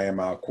 Instagram, I am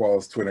Al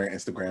Qualls. Twitter,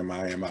 Instagram,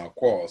 I am Al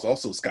Qualls.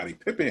 Also, Scottie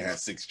Pippen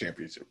has 6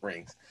 championship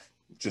rings.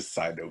 Just a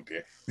side note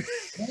there.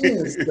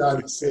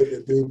 Scottie said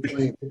that they were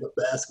playing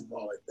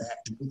basketball like that.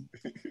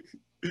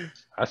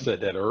 I said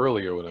that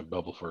earlier when the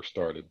bubble first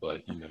started,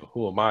 but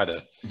who am I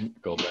to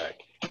go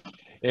back?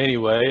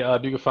 Anyway,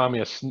 you can find me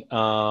at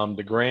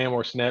the Gram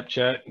or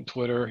Snapchat and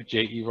Twitter,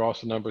 JE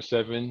Ross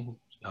 #7,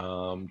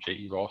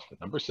 JE Ross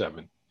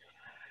 #7.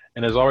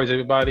 And as always,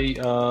 everybody,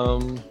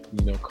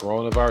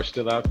 coronavirus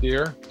still out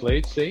there. Play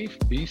it safe,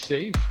 be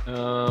safe,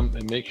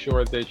 and make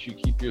sure that you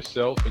keep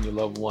yourself and your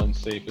loved ones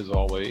safe as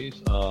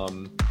always.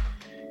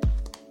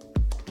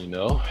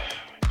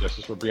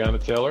 Justice for Breonna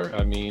Taylor.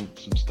 I mean,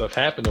 some stuff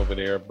happened over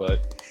there,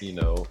 but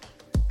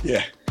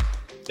yeah,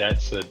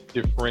 that's a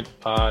different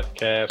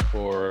podcast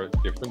for a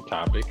different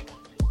topic.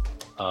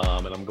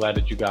 And I'm glad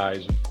that you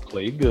guys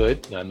played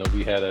good. I know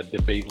we had a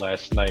debate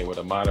last night with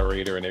a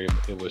moderator, and it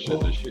was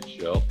just a shit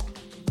show.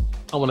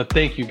 I want to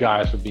thank you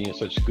guys for being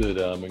such good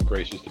and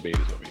gracious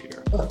debaters over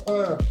here.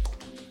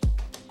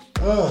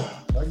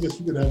 I guess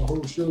we could have a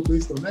whole show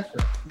based on that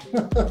crap.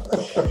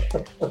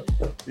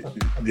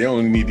 They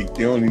only need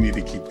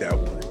to keep that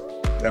one.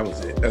 That was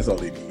it. That's all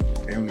they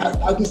need.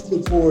 I just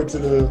look forward to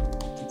the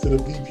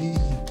VP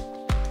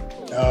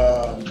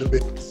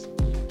debates,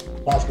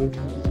 possible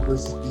VPs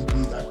versus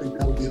VPs. I think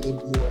that would be a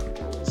little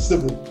more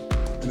civil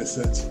in a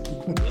sense.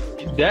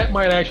 That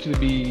might actually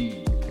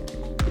be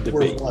a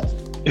debate.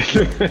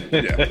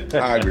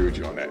 Yeah, I agree with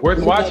you on that.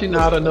 Worth watching?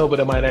 I don't know, but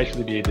it might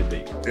actually be a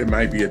debate. It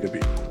might be a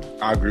debate.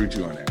 I agree with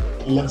you on that.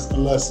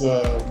 Unless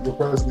your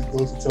president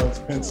goes and tells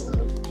Pence to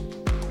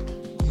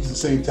use the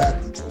same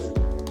tactics.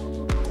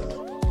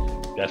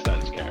 That's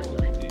not his character.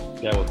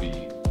 That would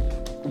be.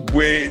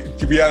 Wait,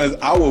 to be honest,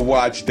 I would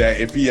watch that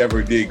if he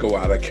ever did go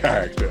out of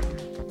character,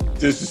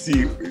 just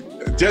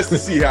to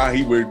see how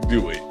he would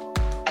do it.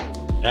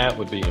 That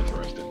would be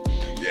interesting.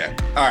 Yeah.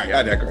 All right,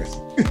 I digress.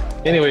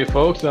 Anyway,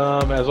 folks,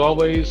 as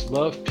always,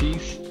 love,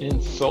 peace,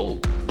 and soul.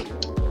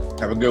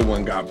 Have a good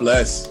one. God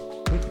bless. 2.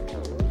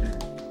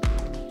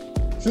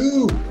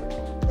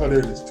 Oh, there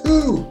it is.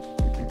 2.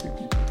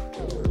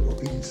 Or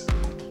peace.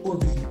 Or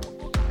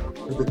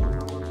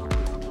victory.